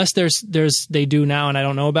 Unless they do now and I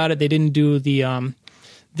don't know about it. They didn't do the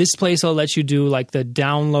this place will let you do like the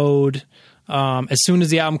download. As soon as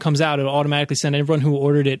the album comes out, it'll automatically send everyone who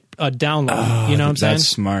ordered it a download. You know what I'm saying? That's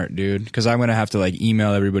smart, dude. Because I'm gonna have to like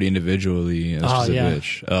email everybody individually. That's just a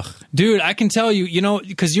bitch. Ugh. Dude, I can tell you,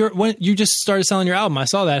 because when you just started selling your album. I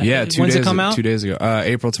saw that. Yeah, When's it come out? 2 days ago.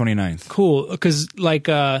 April 29th. Cool, because like,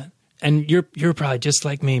 and you're probably just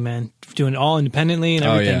like me, man, doing it all independently and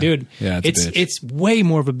everything, yeah. dude. Yeah, it's a bitch. It's way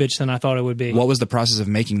more of a bitch than I thought it would be. What was the process of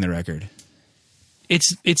making the record?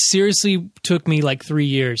 It seriously took me like 3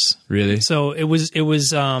 years. Really? So it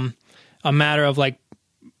was a matter of like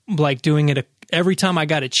doing it every time I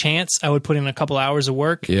got a chance, I would put in a couple hours of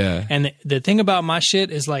work. Yeah. And the thing about my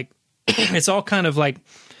shit is like it's all kind of like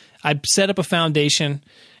I set up a foundation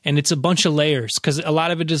and it's a bunch of layers because a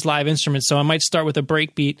lot of it is live instruments. So I might start with a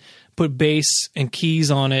break beat, put bass and keys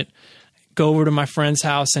on it, go over to my friend's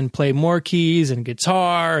house and play more keys and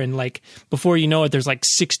guitar. And like before you know it, there's like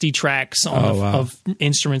 60 tracks of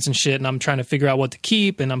instruments and shit. And I'm trying to figure out what to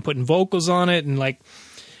keep and I'm putting vocals on it. And like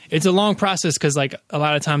it's a long process because like a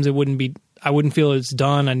lot of times I wouldn't feel it's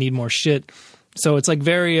done. I need more shit. So it's like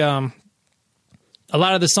very, a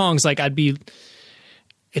lot of the songs, like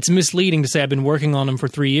it's misleading to say I've been working on them for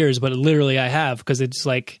 3 years, but literally I have because it's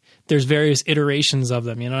like there's various iterations of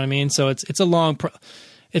them. You know what I mean? So it's a long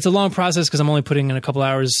process because I'm only putting in a couple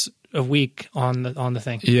hours a week on the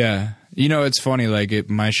thing. Yeah. It's funny. Like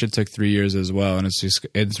my shit took 3 years as well. And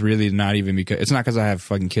it's really not even it's not because I have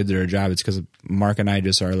fucking kids or a job. It's because Mark and I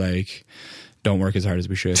just are like, don't work as hard as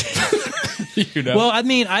we should. Well, I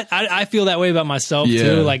mean, I feel that way about myself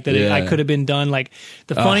too. Like that I could have been done. Like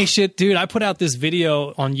the funny shit, dude, I put out this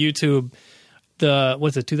video on YouTube,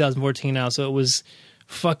 2014 now. So it was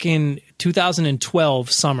fucking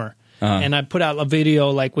 2012 summer. and I put out a video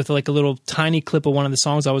like with like a little tiny clip of one of the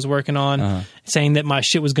songs I was working on, saying that my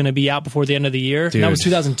shit was going to be out before the end of the year. And that was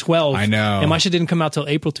 2012. I know. And my shit didn't come out till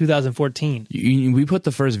April 2014. We put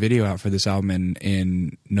the first video out for this album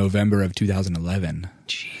in November of 2011.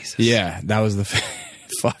 Jesus. Yeah, that was the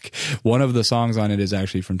fuck. One of the songs on it is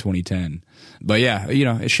actually from 2010. But yeah, you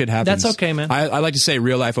know, it shit happens. That's okay, man. I like to say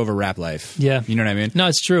real life over rap life. Yeah. You know what I mean? No,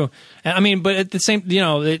 it's true. I mean, but at the same, you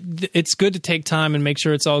know, it's good to take time and make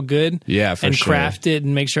sure it's all good. Yeah, for and sure. craft it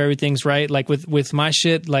and make sure everything's right. Like with my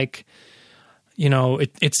shit, like, you know,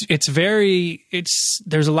 it's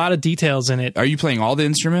there's a lot of details in it. Are you playing all the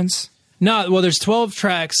instruments? No, well, there's 12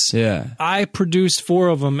 tracks. Yeah. I produced 4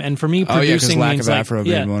 of them, and for me, producing Lack means of like, Afro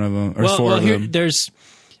being one of them, or well, 4 of here, them.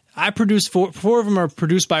 I produced 4 of them are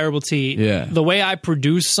produced by Herbal Tea. Yeah. The way I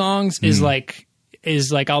produce songs is like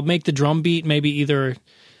I'll make the drum beat, maybe either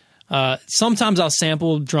sometimes I'll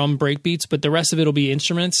sample drum break beats, but the rest of it'll be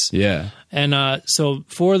instruments. Yeah. And so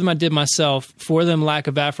 4 of them I did myself, 4 of them Lack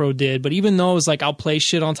of Afro did, but even those, like, I'll play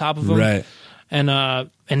shit on top of them. Right.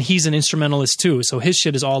 And he's an instrumentalist too, so his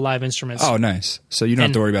shit is all live instruments. Oh, nice. So you don't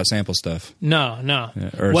have to worry about sample stuff. No. Yeah,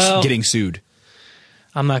 or getting sued.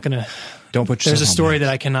 I'm not gonna. Don't put yourself There's a on story blast.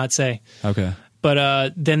 that I cannot say. Okay.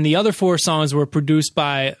 But then the other 4 songs were produced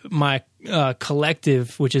by my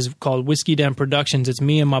collective, which is called Whiskey Den Productions. It's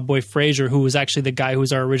me and my boy Frazier, who was actually the guy who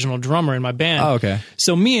was our original drummer in my band. Oh, okay.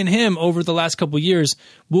 So me and him, over the last couple of years,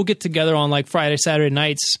 we'll get together on like Friday, Saturday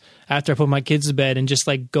nights after I put my kids to bed and just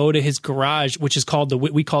like go to his garage, which is called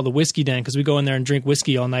we call the Whiskey Den, because we go in there and drink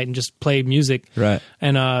whiskey all night and just play music. Right.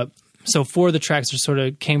 And so 4 of the tracks are sort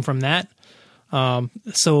of came from that.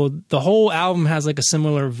 So the whole album has like a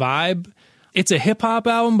similar vibe. It's a hip hop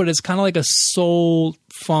album, but it's kind of like a soul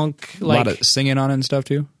funk. Like, a lot of singing on it and stuff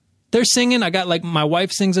too. They're singing. I got like my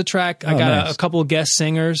wife sings a track. I got nice. a couple of guest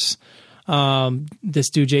singers. This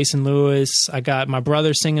dude Jason Lewis. I got my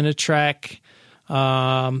brother singing a track.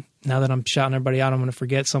 Now that I'm shouting everybody out, I'm going to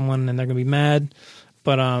forget someone and they're going to be mad.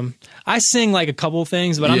 But I sing like a couple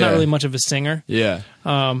things, but I'm not really much of a singer. Yeah.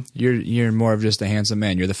 You're more of just a handsome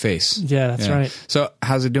man. You're the face. Yeah, that's right. So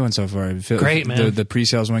how's it doing so far? Great, man. The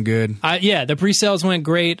pre-sales went good. The pre-sales went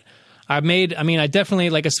great. I definitely,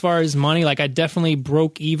 like, as far as money, like, I definitely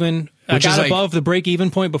broke even. I got above the break-even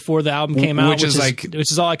point before the album came out, which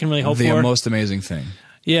is all I can really hope for. The most amazing thing.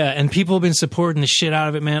 Yeah, and people have been supporting the shit out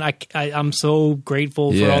of it, man. I'm so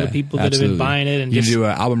grateful for all the people that have been buying it. And you do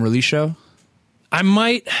an album release show? I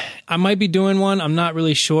might be doing one. I'm not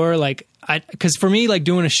really sure. Like, because for me, like,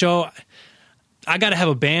 doing a show, I got to have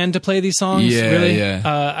a band to play these songs. Yeah, really.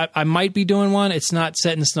 yeah. I might be doing one. It's not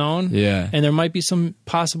set in stone. Yeah. And there might be some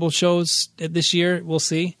possible shows this year. We'll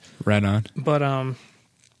see. Right on. But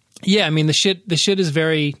yeah, I mean, the shit is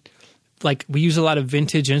very, like, we use a lot of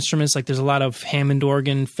vintage instruments. Like, there's a lot of Hammond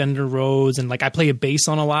organ, Fender Rhodes, and like I play a bass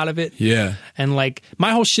on a lot of it. Yeah. And like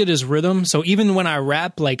my whole shit is rhythm. So even when I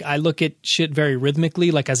rap, like, I look at shit very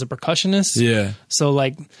rhythmically, like as a percussionist. Yeah. So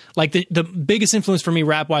like the biggest influence for me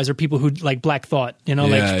rap wise are people who like Black Thought, you know,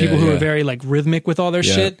 like people who are very like rhythmic with all their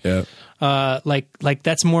shit. Yeah. Like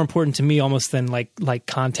that's more important to me almost than like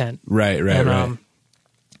content. Right.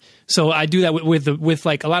 So I do that with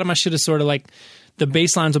like a lot of my shit is sort of like the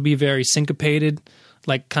bass lines will be very syncopated,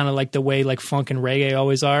 like kind of like the way like funk and reggae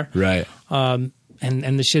always are. Right. And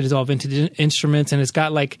the shit is all vintage instruments, and it's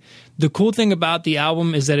got like the cool thing about the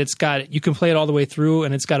album is that you can play it all the way through,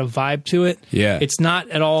 and it's got a vibe to it. Yeah. It's not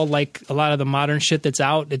at all like a lot of the modern shit that's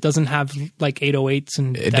out. It doesn't have like 808s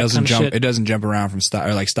and It that doesn't kind of jump. shit. It doesn't jump around from style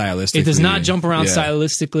or like stylistically. It does not jump around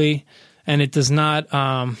stylistically, and it does not.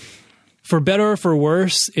 For better or for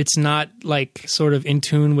worse, it's not like sort of in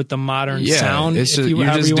tune with the modern sound. It's if you're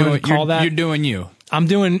just doing, call that. You're doing you. I'm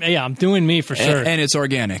doing me for sure. And it's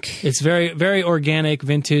organic. It's very, very organic,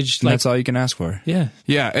 vintage. And that's all you can ask for. Yeah.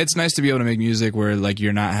 Yeah. It's nice to be able to make music where like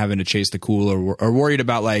you're not having to chase the cool or worried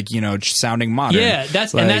about like, you know, sounding modern. Yeah.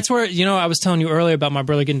 That's where, you know, I was telling you earlier about my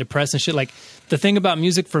brother getting depressed and shit. Like the thing about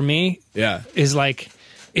music for me is like,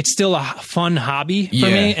 it's still a fun hobby for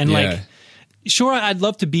me. And like, sure, I'd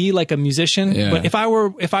love to be like a musician, but if I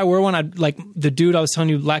were one, I'd like the dude I was telling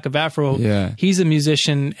you, Lack of Afro. Yeah. He's a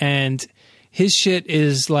musician, and his shit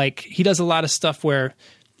is like he does a lot of stuff where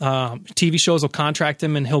TV shows will contract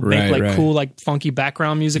him, and he'll make like cool, like funky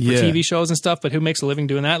background music for TV shows and stuff. But who makes a living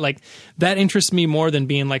doing that? Like that interests me more than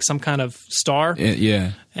being like some kind of star.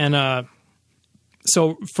 Yeah. And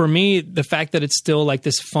so for me, the fact that it's still like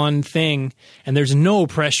this fun thing and there's no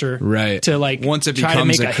pressure to like once it try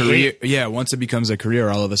becomes to make a career, hit. Once it becomes a career,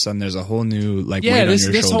 all of a sudden there's a whole new like weight on your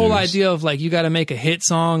this whole shoulders. idea of like you got to make a hit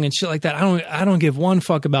song and shit like that. I don't give one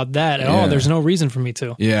fuck about that at all. There's no reason for me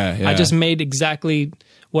to. Yeah. I just made exactly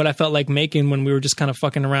what I felt like making when we were just kind of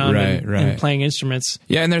fucking around and playing instruments.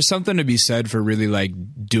 Yeah, and there's something to be said for really like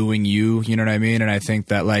doing you know what I mean? And I think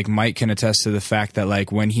that like Mike can attest to the fact that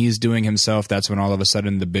like when he's doing himself, that's when all of a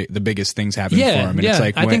sudden the biggest things happen for him. And it's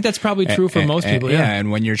like I think that's probably true for most people. Yeah,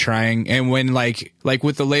 and when you're trying, and when like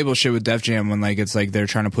with the label shit with Def Jam, when like it's like they're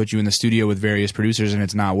trying to put you in the studio with various producers and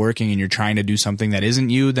it's not working, and you're trying to do something that isn't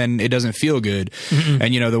you, then it doesn't feel good. Mm-hmm.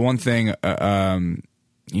 And you know, the one thing,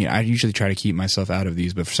 you know, I usually try to keep myself out of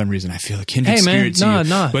these, but for some reason I feel a kindred spirit to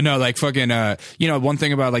you. But no, like fucking, you know, one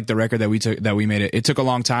thing about like the record that we made, it took a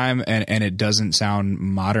long time, and it doesn't sound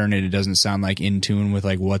modern, and it doesn't sound like in tune with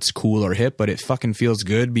like what's cool or hip, but it fucking feels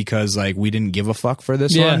good because like we didn't give a fuck for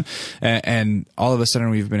this one, and all of a sudden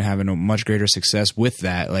we've been having a much greater success with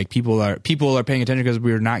that. Like people are paying attention because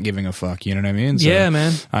we're not giving a fuck. You know what I mean? So, yeah,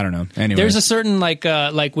 man. I don't know. Anyway, there's a certain like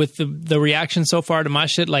with the reaction so far to my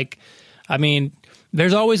shit. Like, I mean,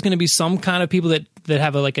 there's always going to be some kind of people that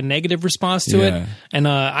have a negative response to it. And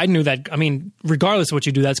I knew that, I mean, regardless of what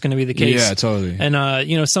you do, that's going to be the case. Yeah, totally. And,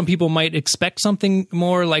 you know, some people might expect something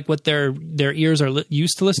more like what their ears are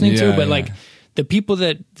used to listening to. But like the people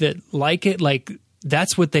that like it, like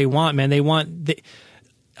that's what they want, man. They want,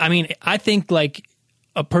 I mean, I think like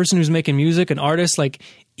a person who's making music, an artist, like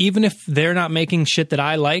even if they're not making shit that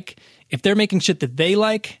I like, if they're making shit that they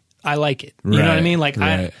like, I like it. You know what I mean? Like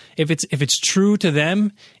if it's true to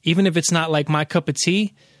them, even if it's not like my cup of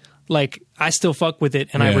tea, like I still fuck with it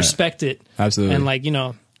and I respect it. Absolutely. And like, you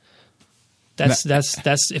know, that's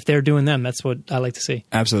if they're doing them, that's what I like to see.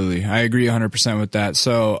 Absolutely. I agree 100% with that.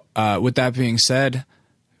 So, with that being said,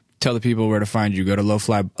 tell the people where to find you. Go to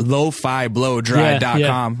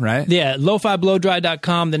lofiblowdry.com, right? Yeah,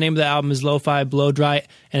 lofiblowdry.com. The name of the album is Lo-Fi Blow Dry,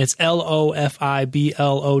 and it's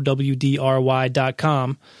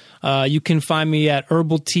LOFIBLOWDRY.com. You can find me at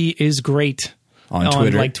Herbal Tea is Great on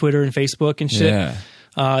Twitter, like Twitter and Facebook and shit.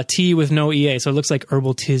 Yeah. Tea with no EA, so it looks like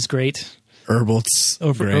Herbal Tis Great. Herbal Tis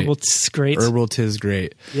Great. Herbal Tis Great. Herbal Tis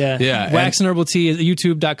Great. Yeah. Yeah. Wax and Herbal Tea is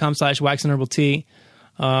youtube.com/Wax and Herbal Tea.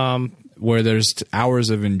 Where there's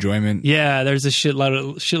hours of enjoyment. Yeah, there's a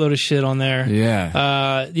shitload of shit on there.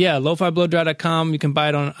 Yeah. lofiblowdry.com. You can buy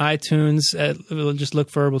it on iTunes. Just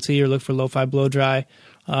look for Herbal Tea or look for Lo-Fi Blow Dry.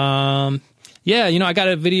 Yeah, you know, I got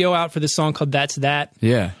a video out for this song called That's That.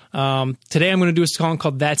 Yeah. Today I'm going to do a song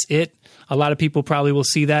called That's It. A lot of people probably will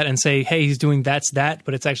see that and say, hey, he's doing That's That,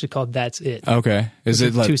 but it's actually called That's It. Okay. Is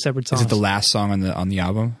it like two separate songs? Is it the last song on the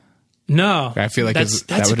album? No, I feel like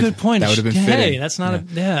that's a good point. That would have been fitting. Hey, that's not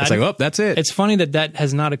It's like, oh, that's it. It's funny that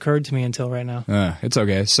has not occurred to me until right now. It's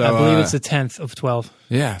okay. So I believe it's the 10th of 12.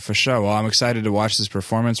 Yeah, for sure. Well, I'm excited to watch this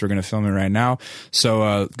performance. We're going to film it right now.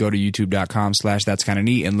 So go to youtube.com/That's Kinda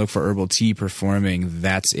Neat and look for Herbal Tea performing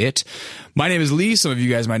That's It. My name is Lee. Some of you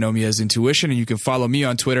guys might know me as Intuition, and you can follow me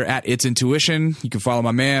on Twitter at It's Intuition. You can follow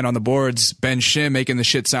my man on the boards, Ben Shim, making the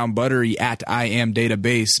shit sound buttery at I Am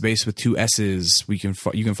Database, base with 2 S's. You can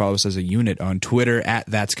follow us as a unit on Twitter at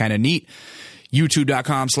That's Kinda Neat.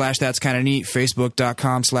 youtube.com/That's Kinda Neat,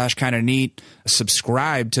 facebook.com/Kinda Neat.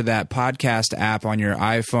 Subscribe to that podcast app on your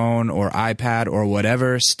iPhone or iPad or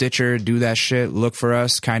whatever. Stitcher, do that shit. Look for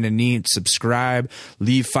us, Kinda Neat. Subscribe,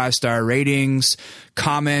 leave 5-star ratings,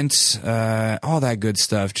 comment, all that good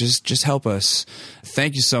stuff. Just help us.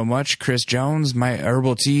 Thank you so much, Chris Jones, my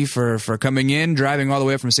Herbal Tea, for coming in, driving all the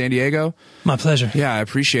way up from San Diego. My pleasure. Yeah, I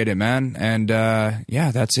appreciate it, man. And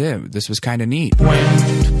yeah, that's it. This was Kinda Neat.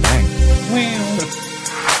 Thanks.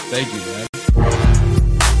 Thank you.